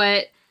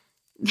foot.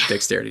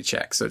 Dexterity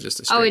check, so just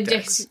a Oh, straight a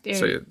dex.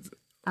 dexterity.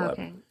 So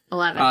Okay,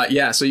 11.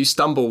 yeah, so you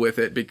stumble with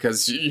it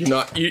because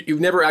you've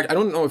never. I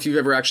don't know if you've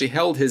ever actually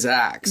held his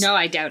axe. No,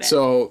 I doubt it.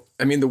 So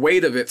I mean, the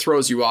weight of it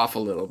throws you off a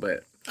little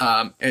bit,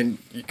 and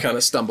you kind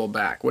of stumble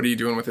back. What are you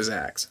doing with his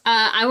axe?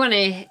 I want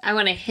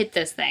to hit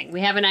this thing.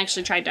 We haven't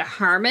actually tried to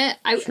harm it.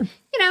 Just want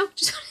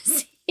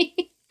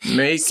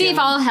to see if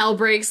all hell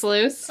breaks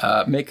loose.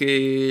 Make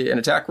an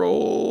attack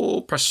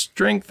roll plus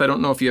strength. I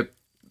don't know if you have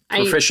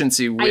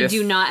proficiency with. I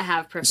do not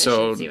have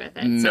proficiency with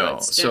it. No, so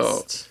it's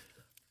just...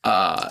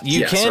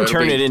 You can so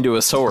turn it'll it be- into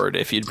a sword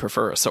if you'd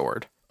prefer a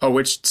sword.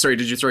 Oh, sorry,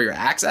 did you throw your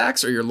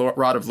axe or your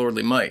rod of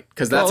lordly might?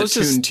 Because that's Well, it's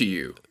attuned just- to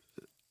you.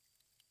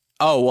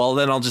 Oh, well,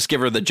 then I'll just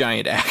give her the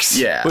giant axe.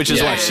 Yeah, Which is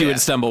yeah, why yeah, she yeah. would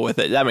stumble with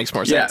it. That makes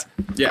more Yeah, sense.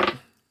 yeah.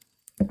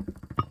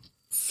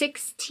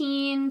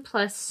 16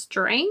 plus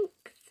strength,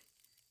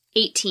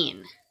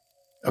 18.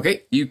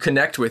 Okay, you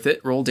connect with it.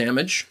 Roll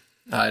damage.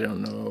 I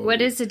don't know.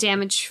 What is the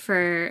damage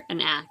for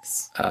an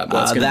axe? Well,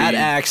 it's gonna That be,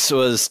 axe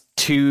was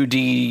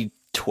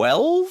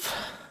 2d12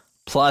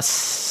 plus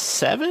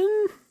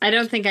 7? I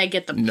don't think I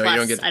get the No, plus. you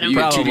don't get. I don't You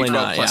get Probably 2d12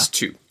 not, plus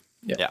yeah. 2.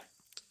 Yeah.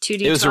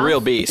 2d12. It was a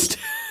real beast.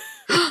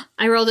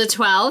 I rolled a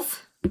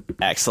 12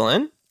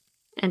 Excellent.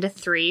 and a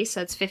 3,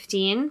 so it's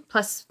 15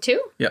 plus 2,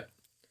 Yep.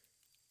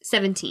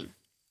 17.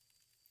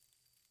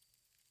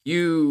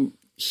 You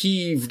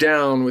heave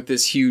down with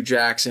this huge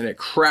axe and it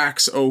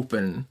cracks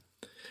open.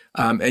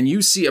 And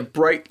you see a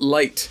bright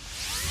light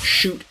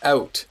shoot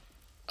out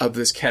of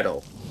this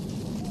kettle.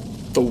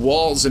 The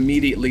walls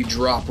immediately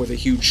drop with a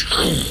huge...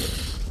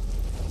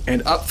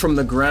 And up from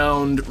the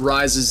ground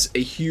rises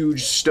a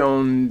huge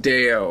stone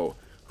Deo,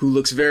 who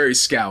looks very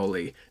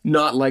scowly,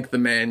 not like the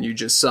man you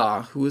just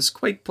saw, who was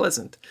quite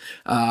pleasant.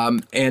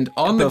 And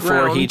on the Before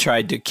ground... he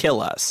tried to kill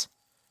us.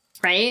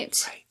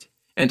 Right?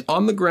 And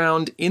on the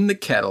ground in the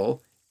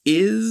kettle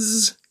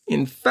is,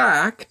 in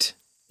fact,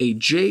 a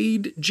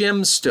jade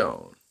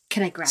gemstone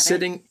Can I grab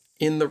sitting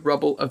in the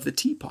rubble of the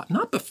teapot.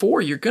 Not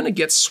before you're going to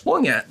get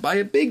swung at by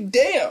a big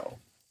Deo.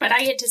 But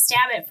I get to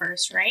stab it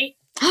first, right?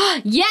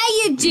 it? Yeah,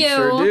 you do. You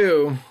sure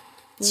do.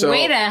 So,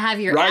 Way to have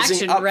your rising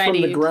action up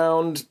ready. from the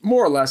ground,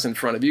 more or less in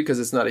front of you, because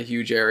it's not a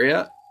huge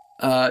area.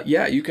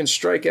 Yeah, you can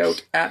strike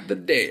out at the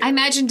Deo. I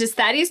imagine, does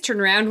Thaddeus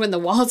turn around when the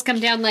walls come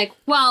down like,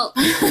 well,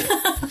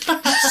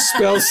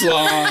 Spell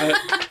slot.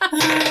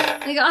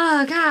 like,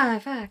 oh,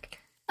 God, fuck.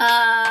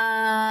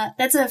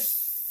 That's a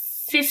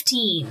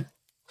 15.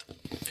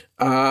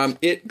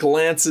 It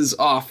glances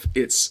off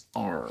its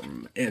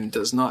arm and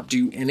does not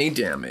do any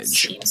damage.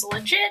 Seems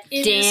legit.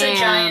 It is a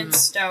giant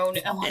stone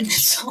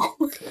elemental.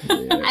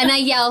 And I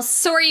yell,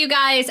 sorry, you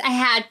guys, I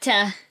had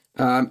to.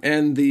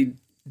 And the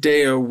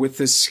Deo, with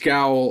his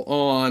scowl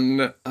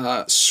on,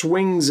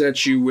 swings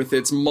at you with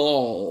its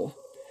maul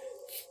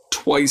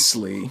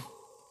twicely.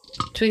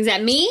 Swings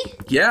at me?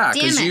 Yeah,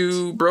 Damn because it.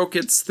 you broke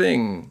its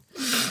thing.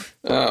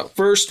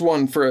 First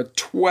one for a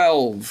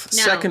 12. No.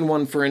 Second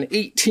one for an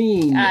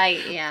 18.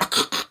 Yeah.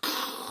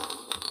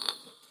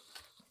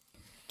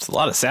 It's a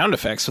lot of sound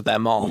effects with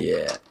that maul.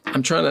 Yeah.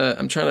 I'm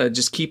trying to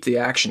just keep the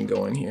action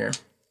going here.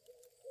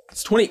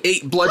 It's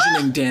 28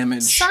 bludgeoning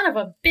damage. Son of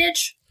a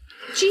bitch.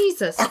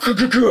 Jesus.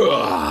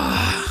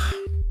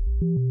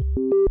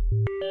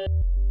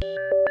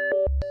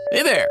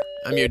 Hey there!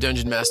 I'm your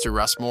Dungeon Master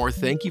Russ Moore.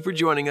 Thank you for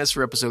joining us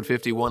for episode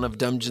 51 of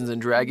Dungeons &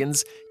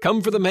 Dragons.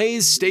 Come for the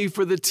maze, stay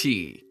for the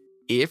tea.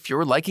 If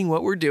you're liking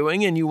what we're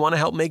doing and you want to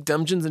help make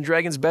Dungeons &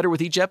 Dragons better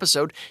with each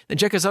episode, then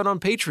check us out on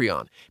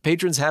Patreon.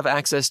 Patrons have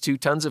access to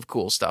tons of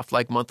cool stuff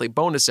like monthly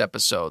bonus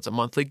episodes, a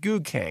monthly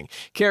Goog Hang,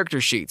 character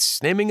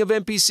sheets, naming of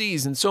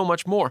NPCs, and so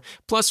much more.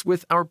 Plus,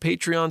 with our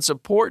Patreon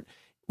support,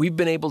 we've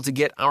been able to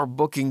get our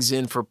bookings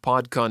in for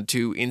PodCon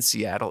 2 in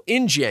Seattle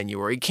in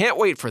January. Can't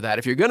wait for that.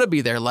 If you're going to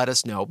be there, let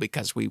us know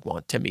because we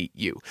want to meet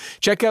you.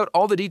 Check out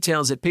all the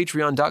details at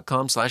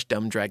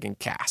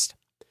patreon.com/dumbdragoncast.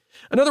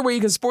 Another way you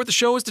can support the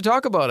show is to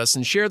talk about us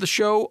and share the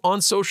show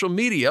on social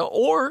media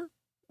or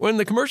when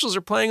the commercials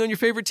are playing on your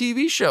favorite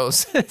TV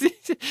shows.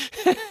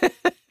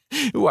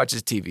 Who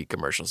watches TV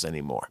commercials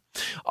anymore?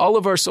 All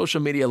of our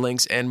social media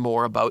links and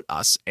more about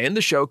us and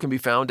the show can be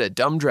found at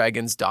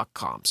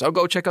dumbdragons.com. So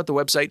go check out the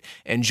website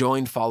and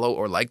join, follow,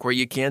 or like where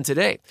you can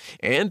today.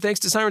 And thanks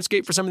to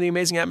Sirenscape for some of the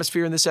amazing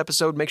atmosphere in this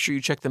episode. Make sure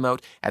you check them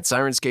out at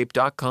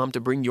sirenscape.com to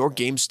bring your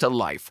games to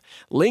life.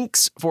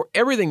 Links for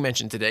everything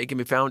mentioned today can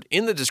be found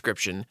in the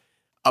description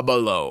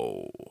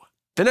below.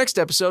 The next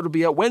episode will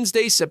be out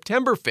Wednesday,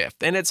 September 5th,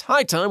 and it's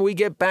high time we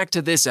get back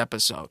to this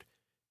episode.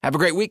 Have a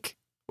great week.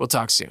 We'll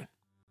talk soon.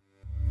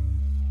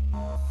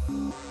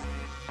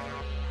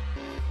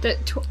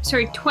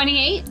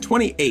 28?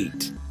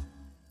 28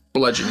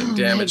 bludgeoning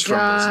damage from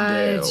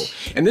God. this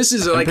Deo. And this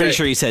is I'm like pretty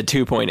sure he said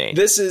 2.8.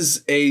 This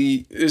is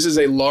a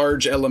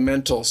large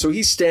elemental. So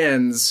he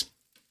stands,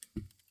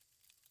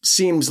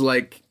 seems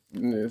like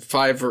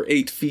 5 or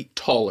 8 feet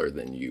taller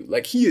than you.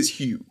 Like, he is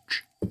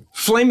huge.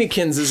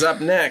 Flamykins is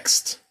up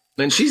next.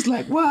 And she's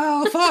like,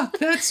 well, fuck,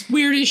 that's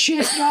weird as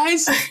shit,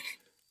 guys.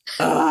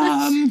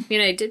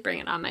 I did bring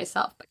it on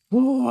myself. But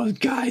Oh,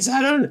 guys,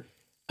 I'm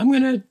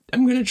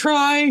gonna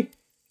try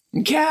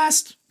and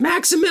cast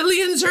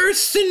Maximilian's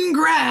Earthen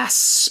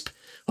Grasp.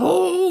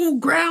 Oh,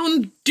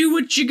 ground, do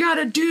what you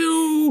gotta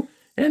do.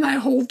 And I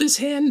hold this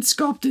hand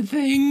sculpted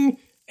thing,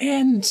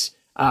 and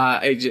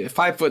a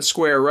 5-foot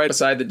square right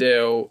beside the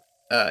Deo,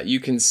 you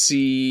can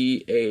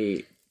see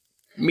a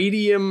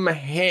medium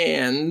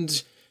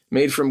hand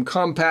made from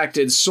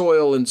compacted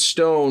soil and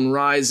stone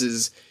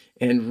rises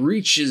and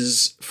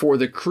reaches for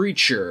the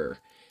creature.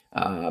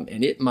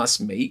 And it must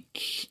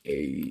make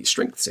a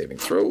strength saving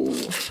throw.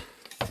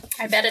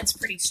 I bet it's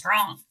pretty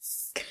strong.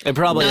 It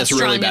probably Not has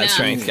really strong bad enough.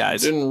 strength,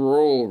 guys. Didn't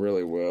roll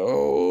really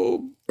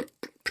well.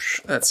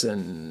 That's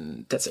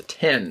a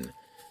 10,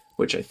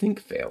 which I think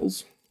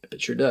fails.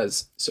 It sure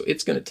does. So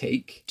it's going to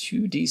take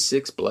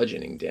 2d6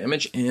 bludgeoning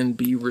damage and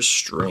be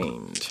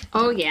restrained.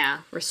 oh, yeah.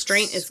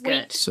 Restraint is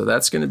good. So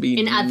that's going to be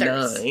In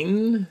others.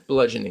 9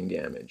 bludgeoning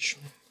damage.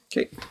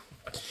 Okay.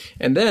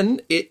 And then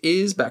it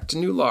is back to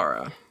New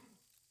Lara.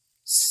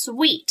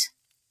 Sweet.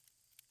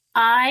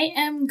 I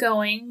am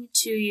going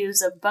to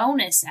use a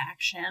bonus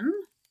action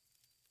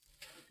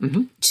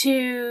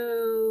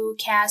to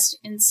cast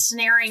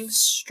Ensnaring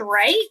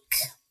Strike.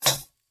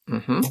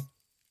 Mm-hmm.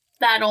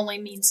 That only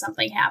means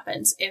something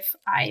happens if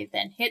I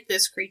then hit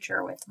this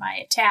creature with my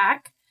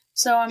attack.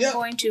 So I'm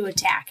going to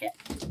attack it.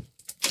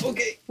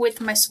 Okay.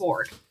 With my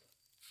sword.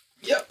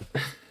 Yep.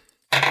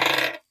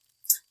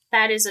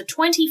 That is a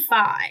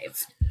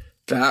 25.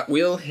 That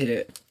will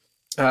hit.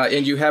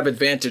 And you have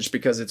advantage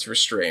because it's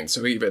restrained.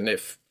 So even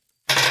if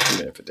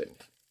it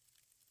didn't.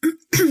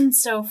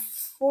 So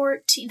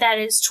 14. That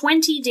is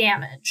 20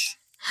 damage.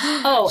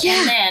 Oh, Yeah.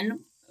 and then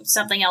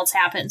something else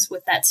happens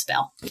with that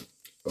spell.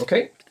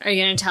 Okay. Are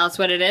you going to tell us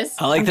what it is?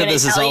 I like I'm that gonna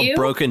this is tell all you.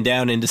 broken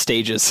down into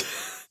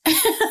stages.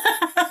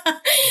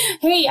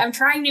 Hey, I'm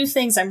trying new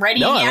things. I'm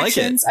readying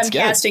actions. I'm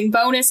casting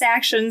bonus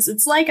actions.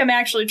 It's like I'm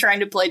actually trying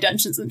to play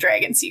Dungeons and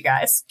Dragons, you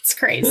guys. It's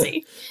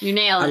crazy. You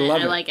nailed it.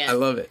 I like it. I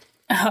love it.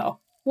 Oh,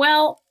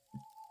 well.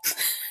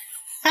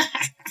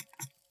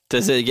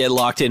 Does it get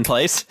locked in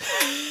place?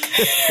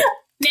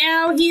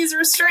 Now he's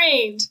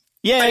restrained.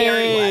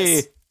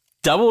 Yay!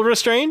 Double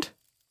restrained?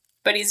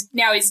 But he's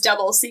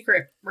double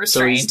secret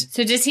restrained.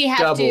 So does he have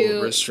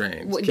double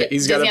restrained?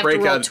 He's got to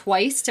break out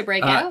twice to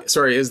break out.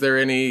 Sorry, is there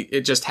any?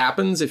 It just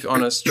happens if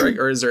on a strike,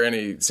 or is there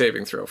any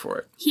saving throw for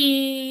it?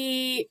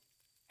 He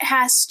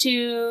has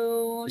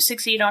to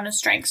succeed on a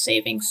strength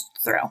saving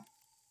throw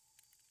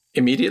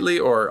immediately,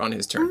 or on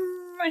his turn.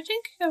 I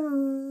think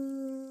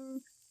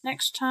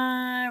next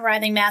time,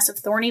 writhing mass of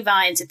thorny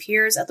vines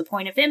appears at the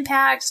point of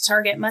impact.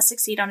 Target must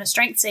succeed on a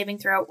strength saving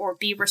throw or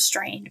be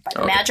restrained by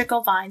the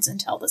magical vines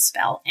until the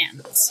spell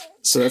ends.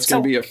 So that's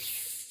going to be a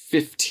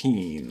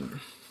 15,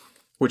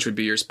 which would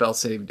be your spell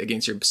save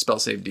against your spell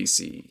save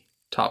DC,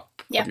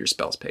 top of your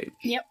spells page.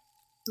 Yep.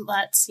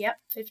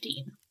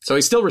 15. So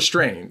he's still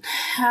restrained,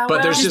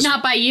 but there's just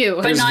not by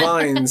you. There's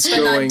vines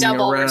going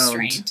double around.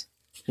 Restrained.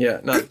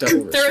 Yeah, not double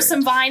restrained. There were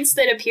some vines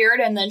that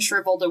appeared and then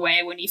shriveled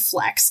away when he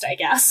flexed, I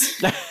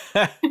guess.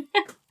 But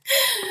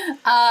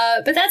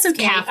that's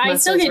okay. I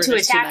still get to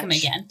attack him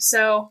again,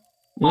 so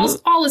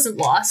all isn't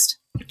lost.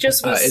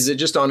 Is it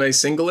just on a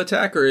single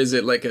attack, or is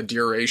it like a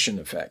duration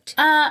effect?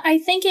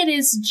 I think it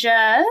is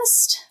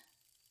just...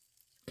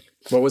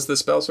 What was the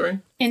spell, sorry?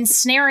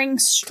 Ensnaring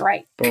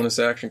Strike. Bonus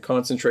action,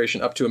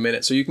 concentration, up to a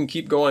minute. So you can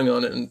keep going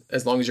on it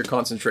as long as you're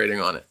concentrating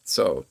on it.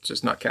 So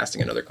just not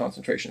casting another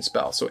concentration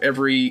spell. So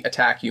every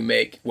attack you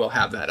make will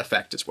have that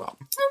effect as well.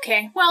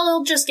 Okay, well,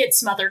 he'll just get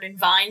smothered in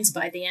vines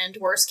by the end,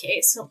 worst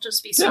case. He'll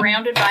just be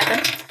surrounded by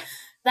them.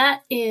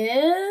 That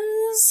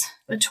is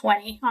a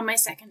 20 on my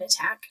second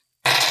attack.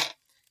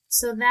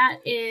 So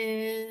that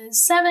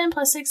is 7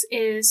 plus 6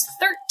 is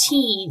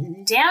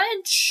 13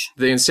 damage.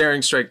 The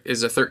Ensnaring Strike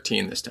is a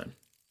 13 this time.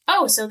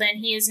 Oh, so then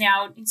he's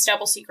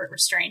double secret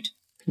restrained.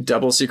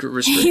 Double secret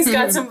restraint. He's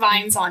got some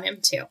vines on him,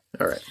 too.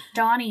 All right.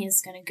 Donnie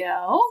is going to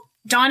go.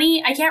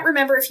 Donnie, I can't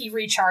remember if he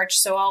recharged,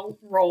 so I'll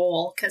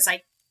roll, because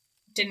I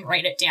didn't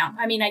write it down.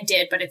 I mean, I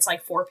did, but it's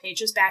like 4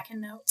 pages back in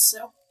notes,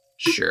 so.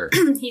 Sure.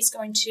 He's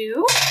going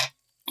to...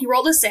 He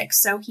rolled a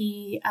 6, so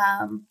he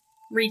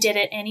redid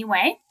it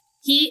anyway.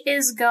 He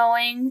is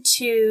going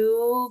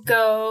to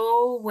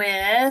go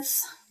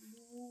with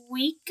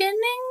Weakening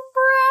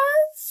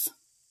Breath.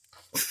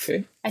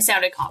 Okay. I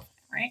sounded confident,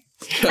 right?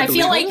 I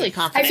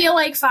feel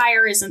like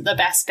fire isn't the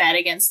best bet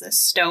against this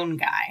stone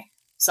guy.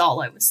 That's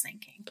all I was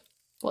thinking.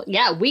 Well,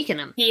 yeah, weaken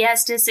him. He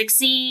has to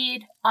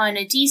succeed on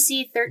a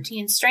DC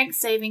 13 strength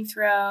saving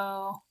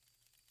throw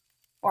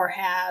or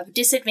have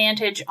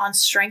disadvantage on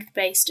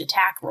strength-based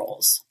attack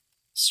rolls,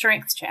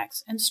 strength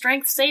checks, and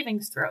strength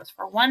savings throws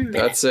for 1 minute.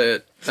 That's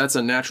it. That's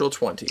a natural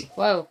 20.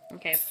 Whoa.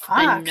 Okay. Fuck.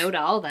 I didn't note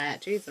all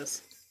that.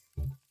 Jesus.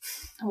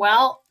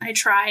 Well, I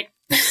tried.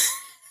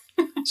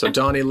 So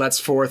Donnie lets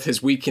forth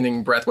his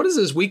weakening breath. What does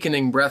his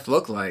weakening breath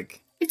look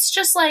like? It's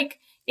just like,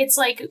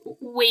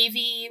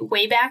 wavy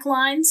way back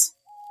lines,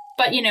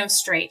 but,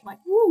 straight. Like,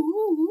 woo,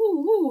 woo,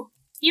 woo, woo.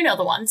 You know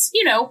the ones.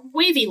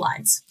 Wavy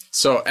lines.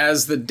 So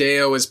as the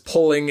Deo is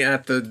pulling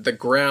at the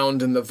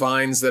ground and the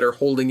vines that are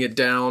holding it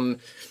down,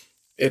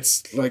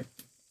 it's like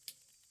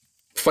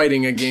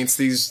fighting against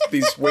these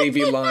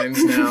wavy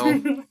lines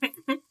now,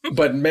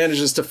 but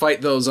manages to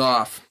fight those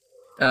off.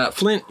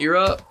 Flint, you're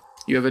up.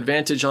 You have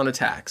advantage on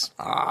attacks.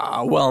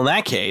 Well, in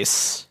that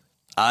case,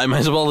 I might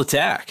as well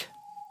attack.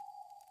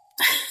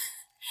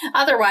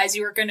 Otherwise,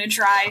 you were going to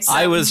try some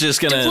I was just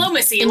going to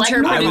diplomacy. I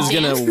was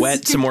going to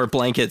wet some more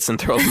blankets and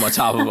throw them on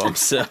top of them.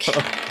 So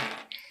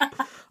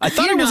I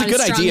thought it was a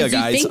good idea,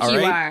 guys. All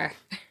right.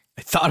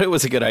 I thought it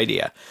was a good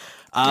idea.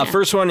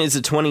 First one is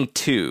a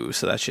 22,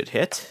 so that should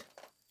hit.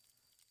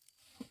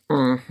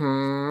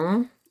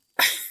 Mm-hmm.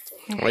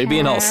 Why are you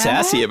being all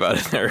sassy about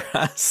it there,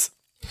 Russ?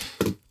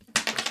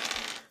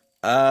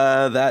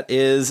 That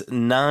is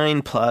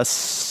 9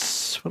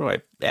 plus... What do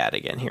I add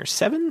again here?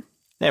 7?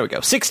 There we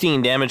go.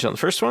 16 damage on the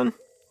first one.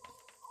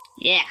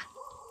 Yeah.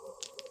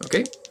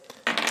 Okay.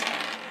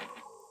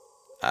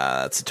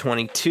 That's a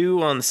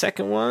 22 on the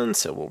second one,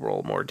 so we'll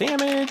roll more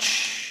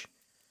damage.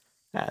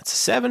 That's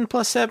 7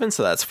 plus 7,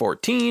 so that's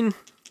 14.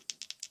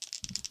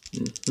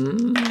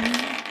 Mm-hmm.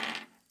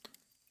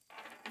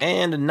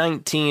 And a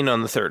 19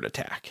 on the third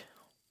attack.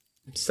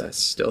 So that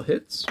still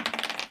hits.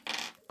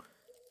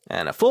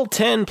 And a full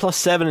 10 plus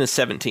 7 is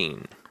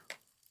 17.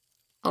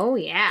 Oh,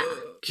 yeah.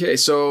 Okay,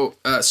 so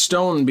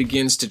stone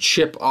begins to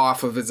chip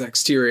off of its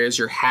exterior as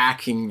you're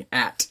hacking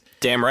at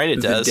Damn right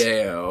it does. the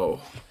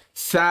Deo.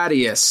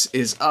 Thaddeus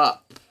is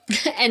up.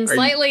 And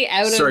slightly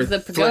out of the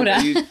pagoda.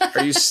 Flint,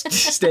 are you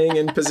staying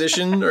in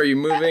position? Are you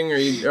moving?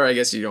 Or I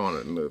guess you don't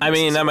want to move. I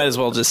mean, I might as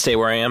well just stay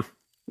where I am.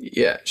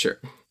 Yeah, sure.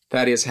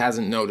 Thaddeus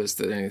hasn't noticed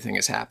that anything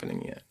is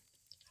happening yet.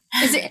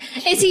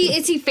 Is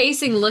he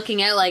facing,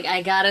 looking at like,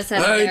 I got us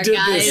out of there,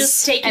 guys?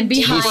 Just taking and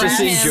deep behind He's just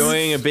breaths.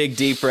 enjoying a big,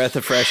 deep breath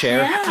of fresh air.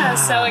 Yeah,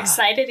 so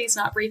excited he's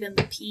not breathing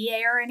the pee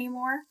air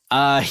anymore.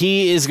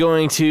 He is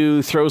going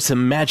to throw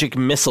some magic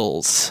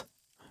missiles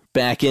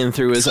back in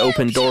through his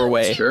open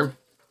doorway. Sure.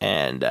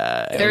 And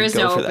there is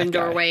go no for that open guy.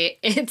 doorway.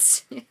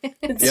 It's Yeah,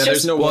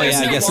 there's no Well, way.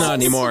 yeah, I guess not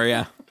anymore,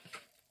 yeah.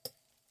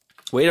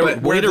 Way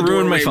to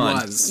ruin my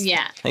fun.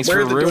 yeah. Thanks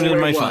Where for the ruining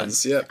doorway my fun.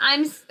 was. Yep.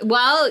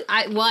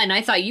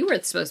 I thought you were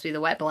supposed to be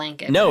the wet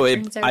blanket. No, but it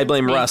turns out I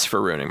blame it's me. Russ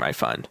for ruining my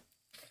fun.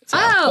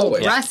 Oh,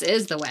 Always. Russ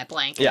is the wet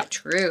blanket. Yeah.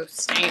 True.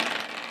 Snake.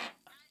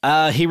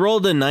 He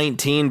rolled a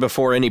 19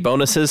 before any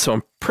bonuses, so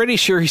I'm pretty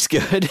sure he's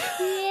good.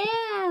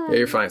 Yeah,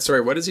 you're fine.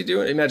 Sorry, what is he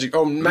doing? Magic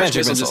Magic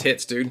missile missile. just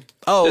hits, dude.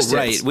 Oh, Just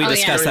right. hits. We Oh,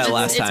 discussed yeah, that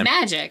last time. It's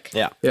magic.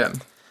 Yeah. Yeah.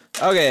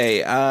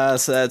 Okay,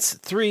 so that's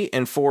 3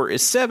 and 4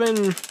 is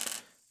 7,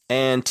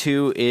 and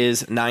 2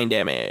 is 9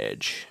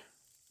 damage.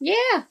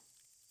 Yeah.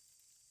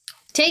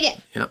 Take it.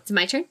 Yeah. It's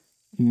my turn.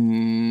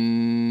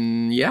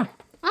 Yeah.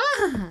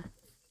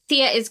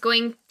 Thea is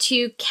going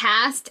to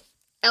cast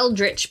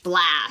Eldritch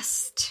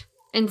Blast.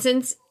 And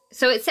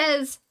so it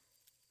says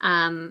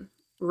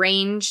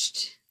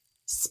ranged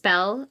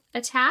spell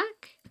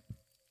attack.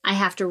 I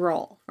have to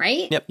roll,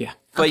 right? Yep. Yeah.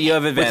 But you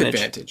have With advantage.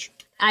 advantage.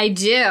 I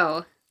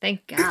do.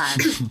 Thank God.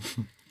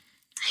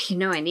 You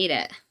know I need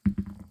it.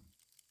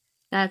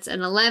 That's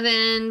an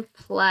 11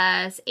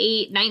 plus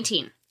 8,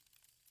 19.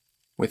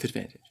 With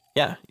advantage.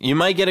 Yeah, you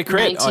might get a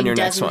crit 19 on your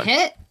next doesn't one.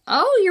 hit.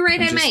 Oh, you're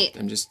right, I I'm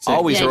might. just saying.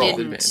 Always Yeah, I roll.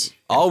 didn't. Advantage.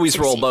 Always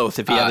roll 16. both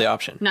if you have the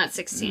option. Not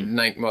 16.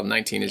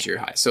 19 is your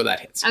high, so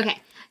that hits.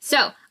 Okay,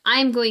 so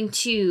I'm going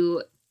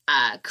to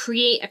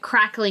create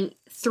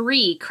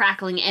three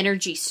crackling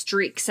energy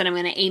streaks, and I'm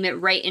going to aim it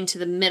right into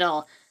the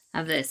middle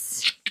of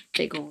this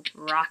big old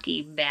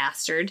rocky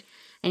bastard.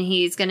 And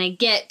he's going to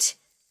get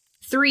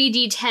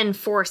 3d10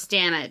 force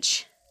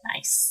damage.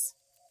 Nice.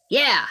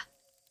 Yeah,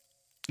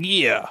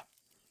 Yeah.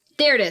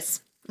 there it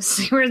is. Let's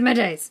see, where's my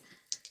dice?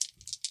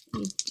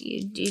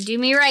 You do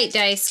me right,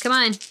 dice. Come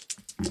on.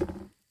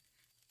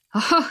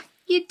 Oh,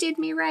 you did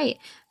me right.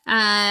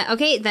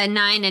 Okay, the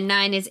 9 and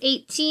 9 is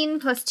 18,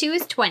 plus 2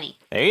 is 20.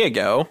 There you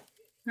go.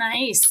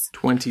 Nice.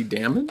 20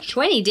 damage?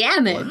 20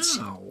 damage.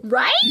 Wow.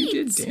 Right? You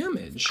did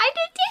damage. I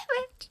did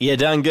damage. You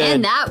done good.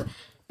 And that,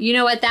 you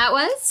know what that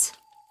was?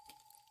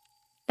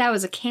 That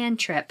was a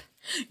cantrip.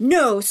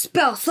 No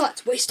spell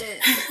slots wasted.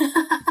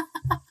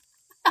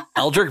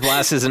 Eldritch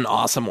Blast is an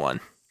awesome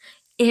one.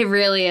 It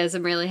really is.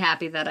 I'm really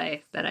happy that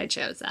I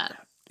chose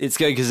that. It's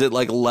good because it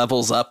like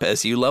levels up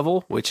as you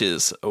level, which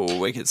is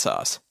wicked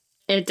sauce.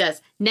 It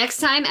does. Next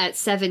time at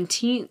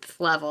 17th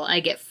level, I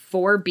get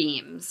 4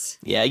 beams.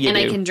 Yeah, you and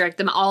do. I can direct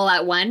them all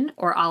at one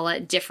or all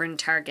at different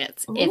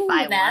targets if Ooh, I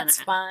want.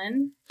 that's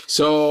fun.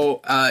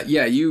 So,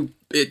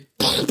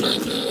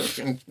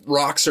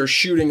 rocks are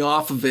shooting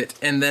off of it,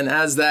 and then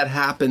as that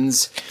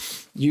happens,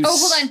 you... Oh,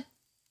 hold on.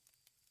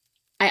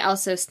 I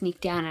also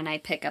sneak down and I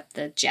pick up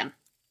the gem.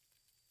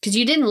 Because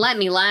you didn't let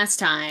me last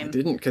time. I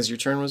didn't, because your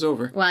turn was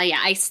over. Well, yeah,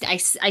 I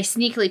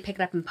sneakily pick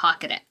it up and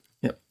pocket it.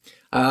 Yep.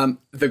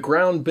 The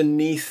ground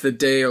beneath the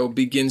Deo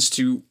begins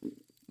to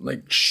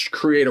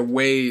create a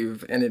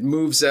wave, and it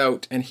moves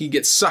out, and he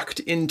gets sucked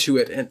into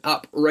it and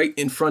up right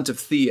in front of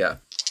Thea,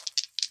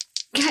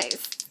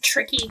 Guys,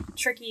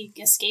 Tricky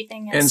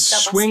escaping. and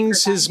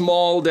swings his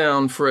maul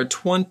down for a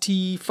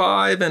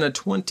 25 and a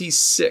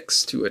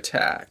 26 to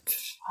attack.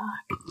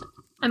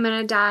 I'm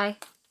gonna die.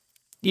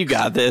 You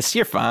got this.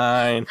 You're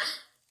fine.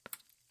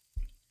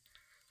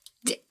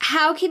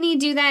 How can he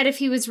do that if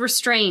he was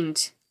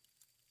restrained?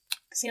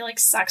 Because he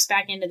sucks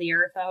back into the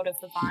earth out of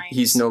the vines.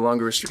 He's no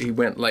longer restrained. He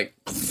went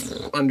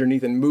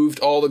underneath and moved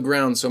all the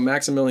ground. So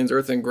Maximilian's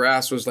earth and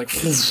grass was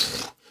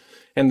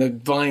and the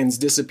vines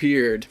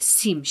disappeared.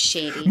 Seems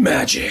shady.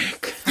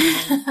 Magic.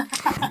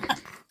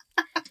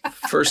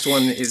 First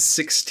one is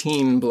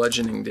 16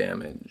 bludgeoning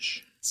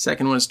damage.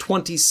 Second one is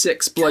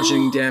 26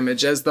 bludgeoning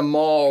damage as the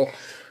maul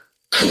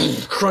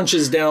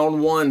crunches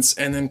down once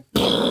and then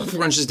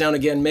crunches down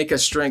again. Make a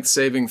strength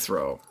saving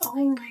throw.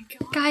 Oh my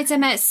god. Guys,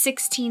 I'm at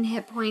 16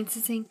 hit points.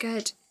 This ain't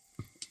good.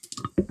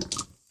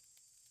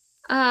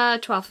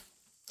 12.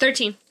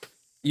 13.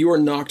 You are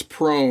knocked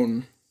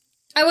prone.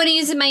 I want to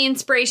use my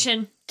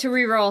inspiration to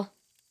reroll.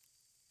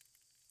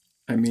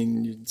 I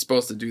mean, you're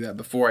supposed to do that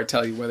before I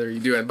tell you whether you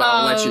do it, but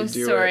I'll let you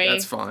do sorry. it.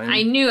 That's fine.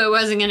 I knew it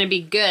wasn't going to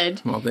be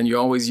good. Well, then you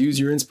always use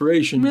your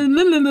inspiration. Are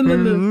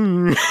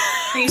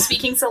you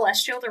speaking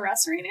celestial to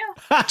Russ right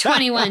now?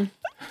 21.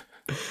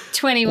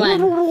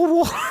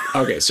 21.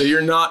 Okay, so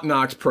you're not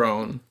knocked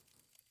prone.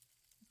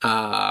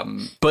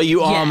 But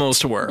you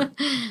almost were.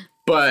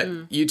 But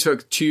you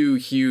took 2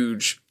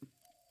 huge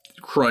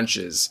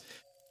crunches.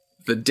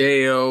 The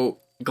Deo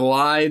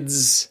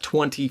glides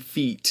 20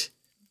 feet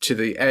to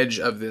the edge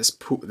of this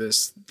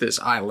this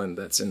island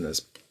that's in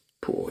this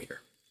pool here.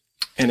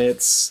 And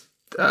it's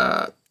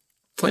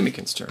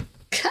Flameykin's turn.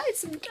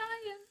 Guys, I'm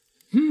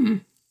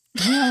dying.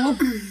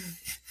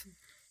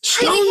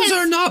 Stones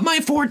are not my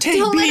forte,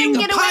 Don't let being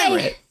him a get away.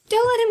 pirate.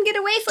 Don't let him get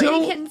away,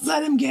 Flamekins. Don't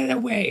let him get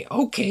away.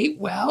 Okay,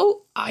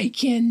 well, I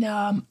can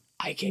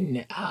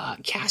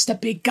cast a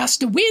big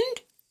gust of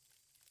wind.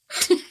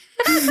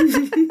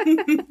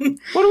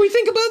 What do we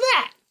think about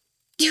that?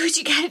 Do what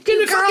you gotta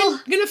do,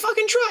 girl. Gonna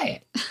fucking try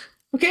it.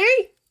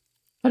 Okay?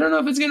 I don't know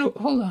if it's gonna...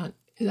 Hold on.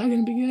 Is that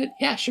gonna be good?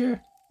 Yeah,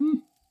 sure.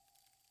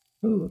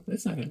 Ooh,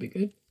 that's not gonna be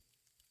good.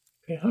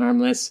 Okay,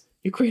 harmless.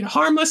 You create a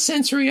harmless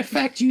sensory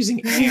effect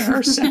using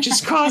air, such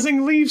as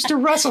causing leaves to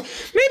rustle.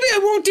 Maybe I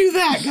won't do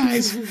that,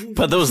 guys.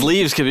 But those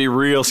leaves could be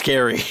real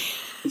scary.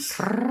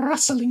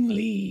 Rustling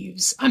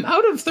leaves. I'm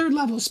out of 3rd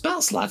level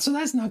spell slot, so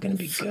that's not going to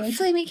be good.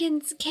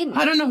 Flamekins,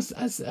 I don't know.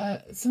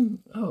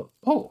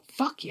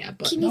 Fuck yeah,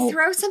 but can you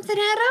throw something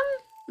at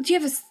him? Do you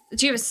have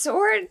a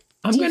sword?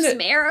 Do you have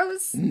some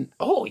arrows?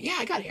 Oh yeah,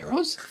 I got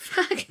arrows.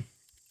 Fuck.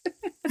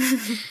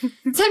 Sometimes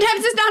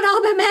it's not all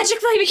about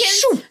magic,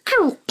 Flamekins.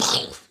 I'm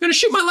gonna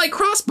shoot my light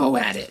crossbow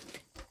at it.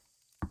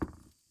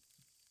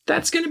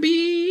 That's gonna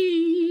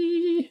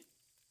be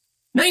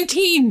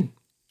 19.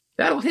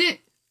 That'll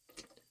hit.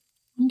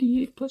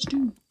 1d8 plus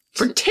 2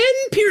 for 10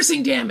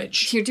 piercing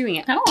damage. You're doing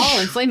it all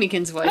in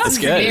Flamekins' voice. That's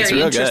good. It's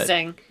real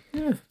interesting.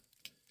 Good. Yeah.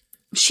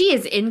 She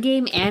is in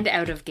game and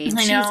out of game.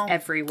 I She's know.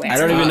 everywhere. I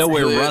don't even know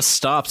where Rust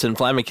stops and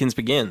Flamekins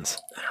begins.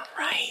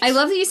 Right. I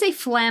love that you say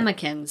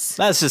Flamekins.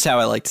 That's just how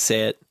I like to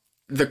say it.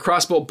 The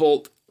crossbow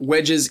bolt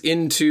wedges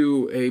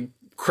into a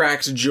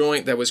cracked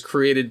joint that was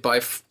created by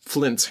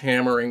Flint's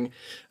hammering,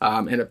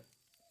 and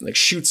it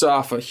shoots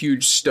off a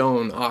huge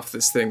stone off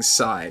this thing's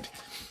side.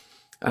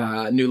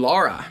 New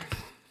Laura.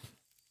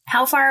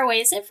 How far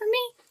away is it from me?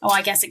 Oh,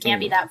 I guess it can't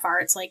be that far.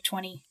 It's like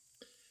 20.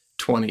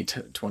 20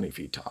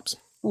 feet tops.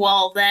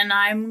 Well, then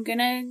I'm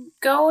gonna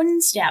go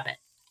and stab it.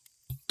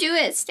 Do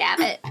it.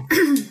 Stab it.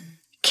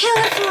 Kill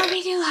it for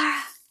me, New Laura.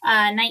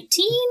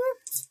 19.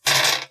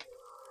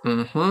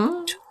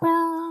 Mm-hmm.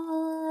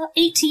 12.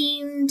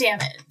 18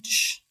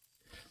 damage.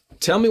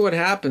 Tell me what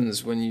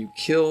happens when you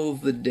kill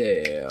the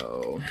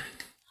Deo.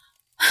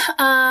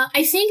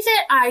 I think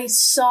that I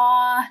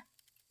saw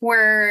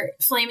where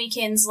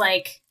Flamekins,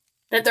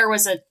 that there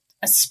was a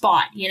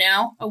spot,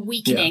 a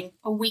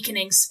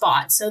weakening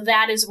spot. So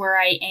that is where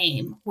I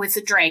aim with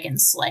the Dragon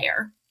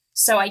Slayer.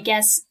 So I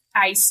guess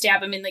I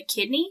stab him in the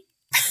kidney.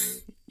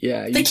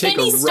 Yeah, you The take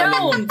kidney a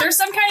running... stone. There's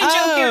some kind of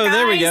joke here, guys.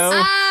 There we go.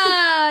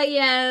 Ah,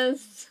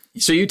 yes.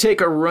 So you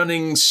take a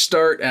running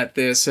start at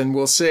this, and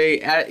we'll say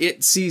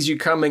it sees you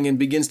coming and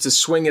begins to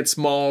swing its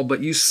maul,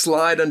 but you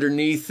slide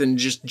underneath and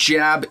just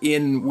jab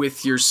in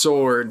with your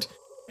sword,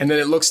 and then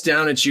it looks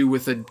down at you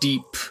with a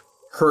deep,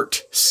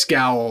 hurt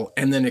scowl,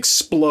 and then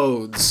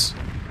explodes.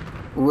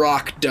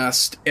 Rock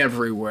dust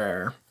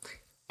everywhere,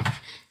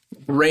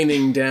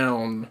 raining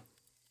down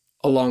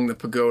along the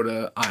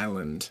pagoda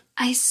island.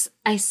 I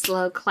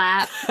slow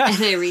clap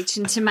and I reach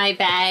into my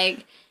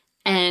bag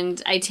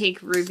and I take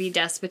ruby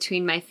dust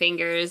between my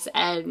fingers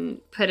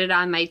and put it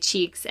on my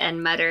cheeks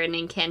and mutter an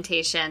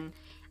incantation.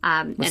 What's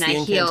and the I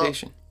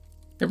incantation? heal.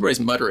 Everybody's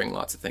muttering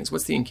lots of things.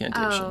 What's the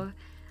incantation?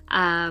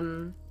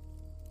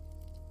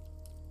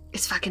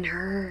 It's fucking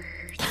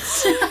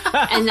hurts.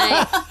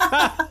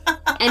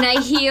 and I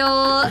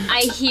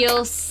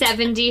heal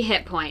 70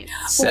 hit points.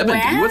 70?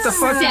 What the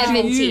fuck did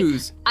 70. you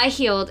use? I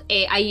used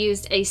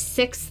a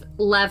 6th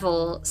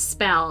level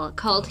spell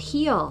called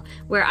Heal,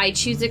 where I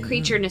choose a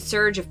creature and a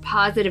surge of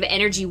positive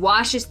energy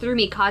washes through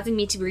me, causing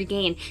me to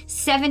regain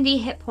 70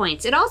 hit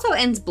points. It also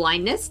ends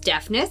blindness,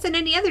 deafness, and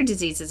any other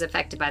diseases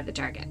affected by the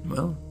target.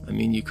 Well, I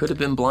mean, you could have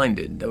been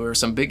blinded. There were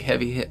some big,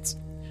 heavy hits.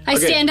 I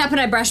stand up and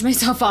I brush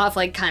myself off,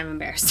 kind of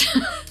embarrassed.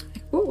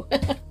 Ooh.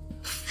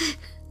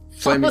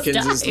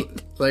 Flamekins is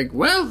Like,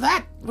 well,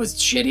 that was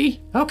shitty.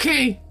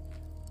 Okay,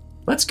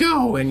 let's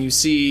go. and you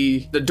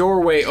see the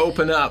doorway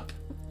open up,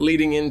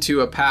 leading into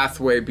a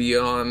pathway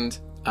beyond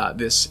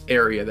this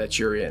area that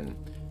you're in.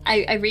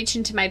 I reach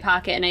into my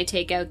pocket and I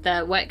take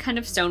out what kind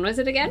of stone was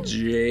it again?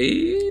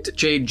 Jade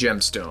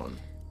gemstone.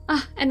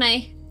 And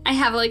I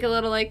have a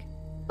little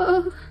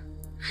oh,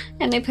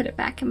 and I put it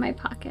back in my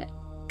pocket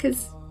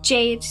because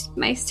Jade,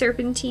 my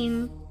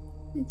serpentine,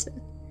 it's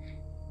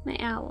my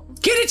owl.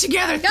 Get it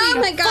together, Thea. Oh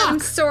my god, Fuck. I'm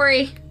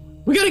sorry.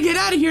 We gotta get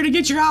out of here to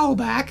get your owl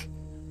back.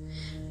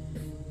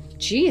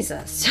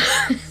 Jesus.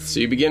 So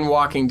you begin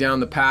walking down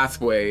the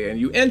pathway, and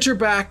you enter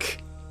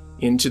back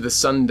into the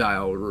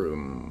sundial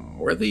room,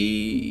 where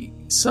the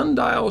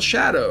sundial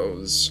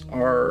shadows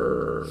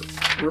are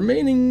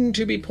remaining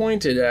to be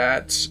pointed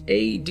at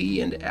A,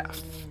 D, and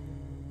F.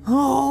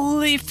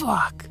 Holy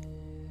fuck.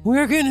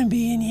 We're gonna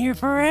be in here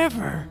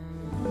forever.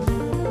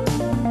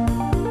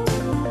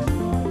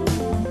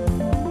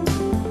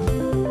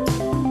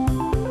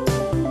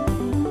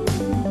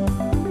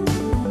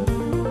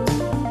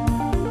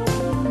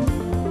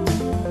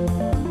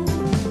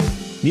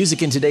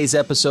 Music in today's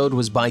episode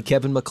was by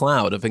Kevin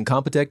MacLeod of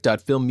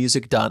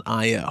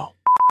incompetech.filmmusic.io.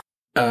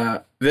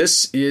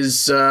 This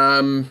is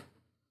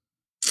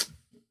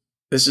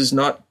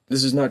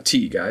not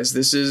tea, guys.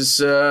 This is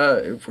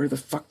where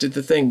the fuck did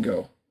the thing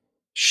go?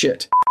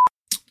 Shit.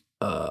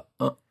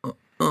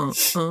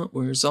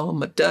 Where's all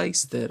my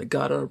dice that I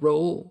gotta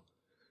roll?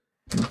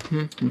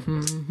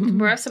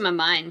 Where are some of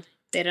mine?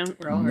 They don't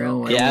roll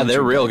real good. Yeah,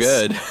 they're real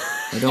good.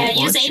 I don't use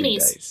want your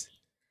Amy's. dice.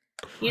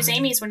 Use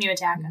Amy's when you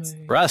attack us.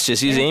 Russ,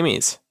 just use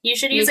Amy's. You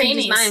should You use can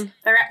Amy's. use mine.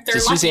 They're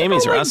Just use lucky.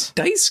 Amy's, Where'd Russ.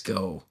 my dice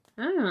go?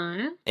 Oh,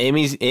 yeah.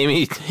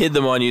 Amy hid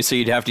them on you, so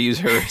you'd have to use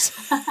hers.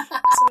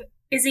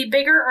 Is he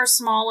bigger or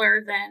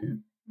smaller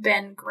than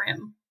Ben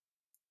Grimm?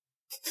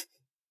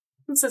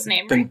 What's his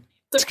name, right?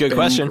 It's a good Ben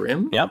question.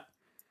 Grimm? Yep.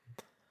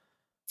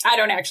 I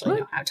don't actually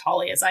know how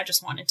tall he is. I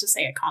just wanted to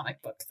say a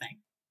comic book thing.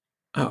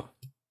 Oh.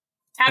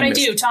 How'd I I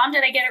missed do? it. Tom,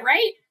 did I get it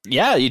right?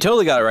 Yeah, you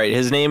totally got it right.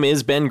 His name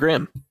is Ben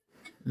Grimm.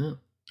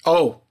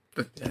 Oh,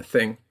 that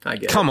thing. I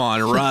get Come it.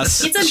 on,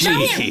 Russ. It's a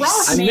giant Jeez. rock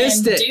I man,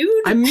 missed it. dude.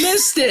 I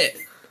missed it.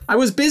 I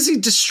was busy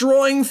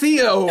destroying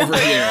Theo over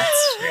here.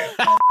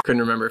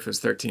 Couldn't remember if it was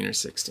 13 or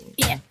 16.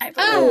 Yeah.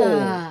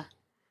 Ah.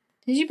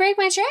 Did you break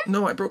my chair?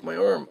 No, I broke my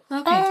arm.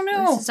 Okay. Oh,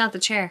 no. This is not the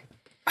chair.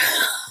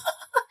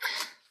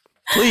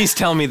 Please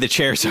tell me the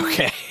chair's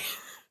okay.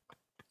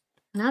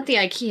 Not the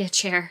IKEA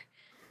chair.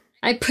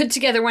 I put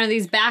together one of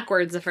these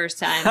backwards the first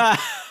time.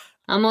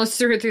 Almost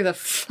threw it through the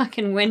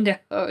fucking window.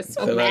 I was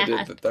so Then mad.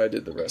 I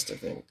did the rest, I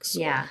think. So.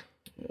 Yeah.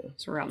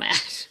 It's real mad.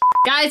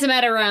 Guys, I'm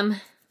out of rum.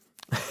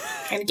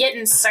 I'm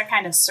getting so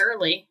kind of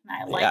surly.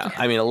 I like Yeah, it.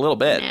 I mean, a little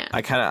bit. Yeah.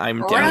 I'm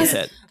down with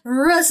it.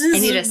 Russ is I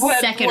need a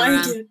wet second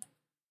blanket.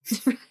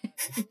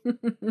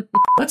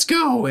 Let's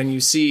go. And you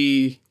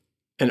see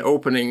an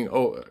opening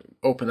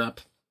open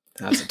up.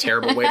 That's a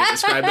terrible way to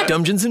describe that.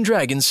 Dungeons and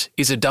Dragons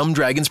is a Dumb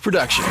Dragons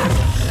production.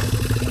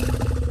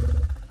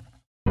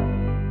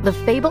 The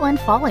Fable and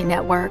Folly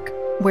Network,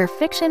 where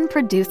fiction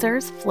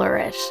producers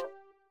flourish.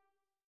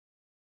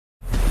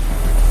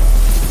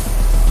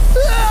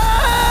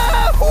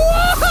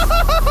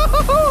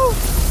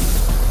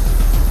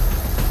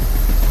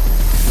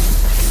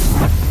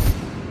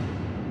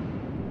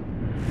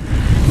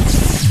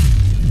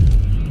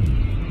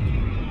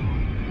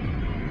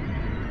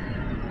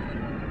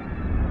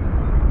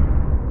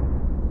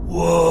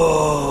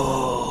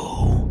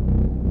 Whoa.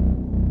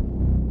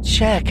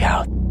 Check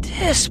out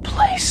this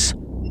place.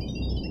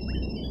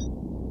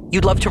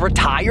 You'd love to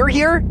retire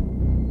here?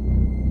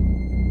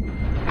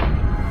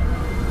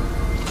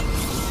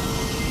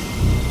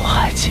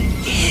 What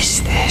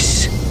is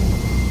this?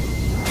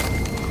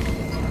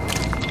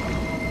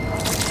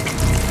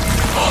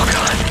 Oh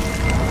God,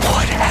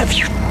 what have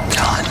you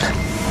done?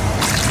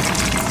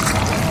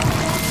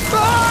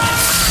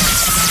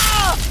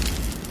 Ah!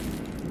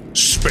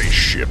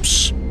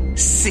 Spaceships.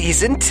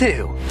 Season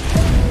 2.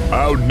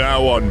 Out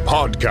now on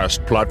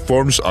podcast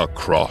platforms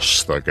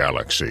across the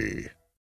galaxy.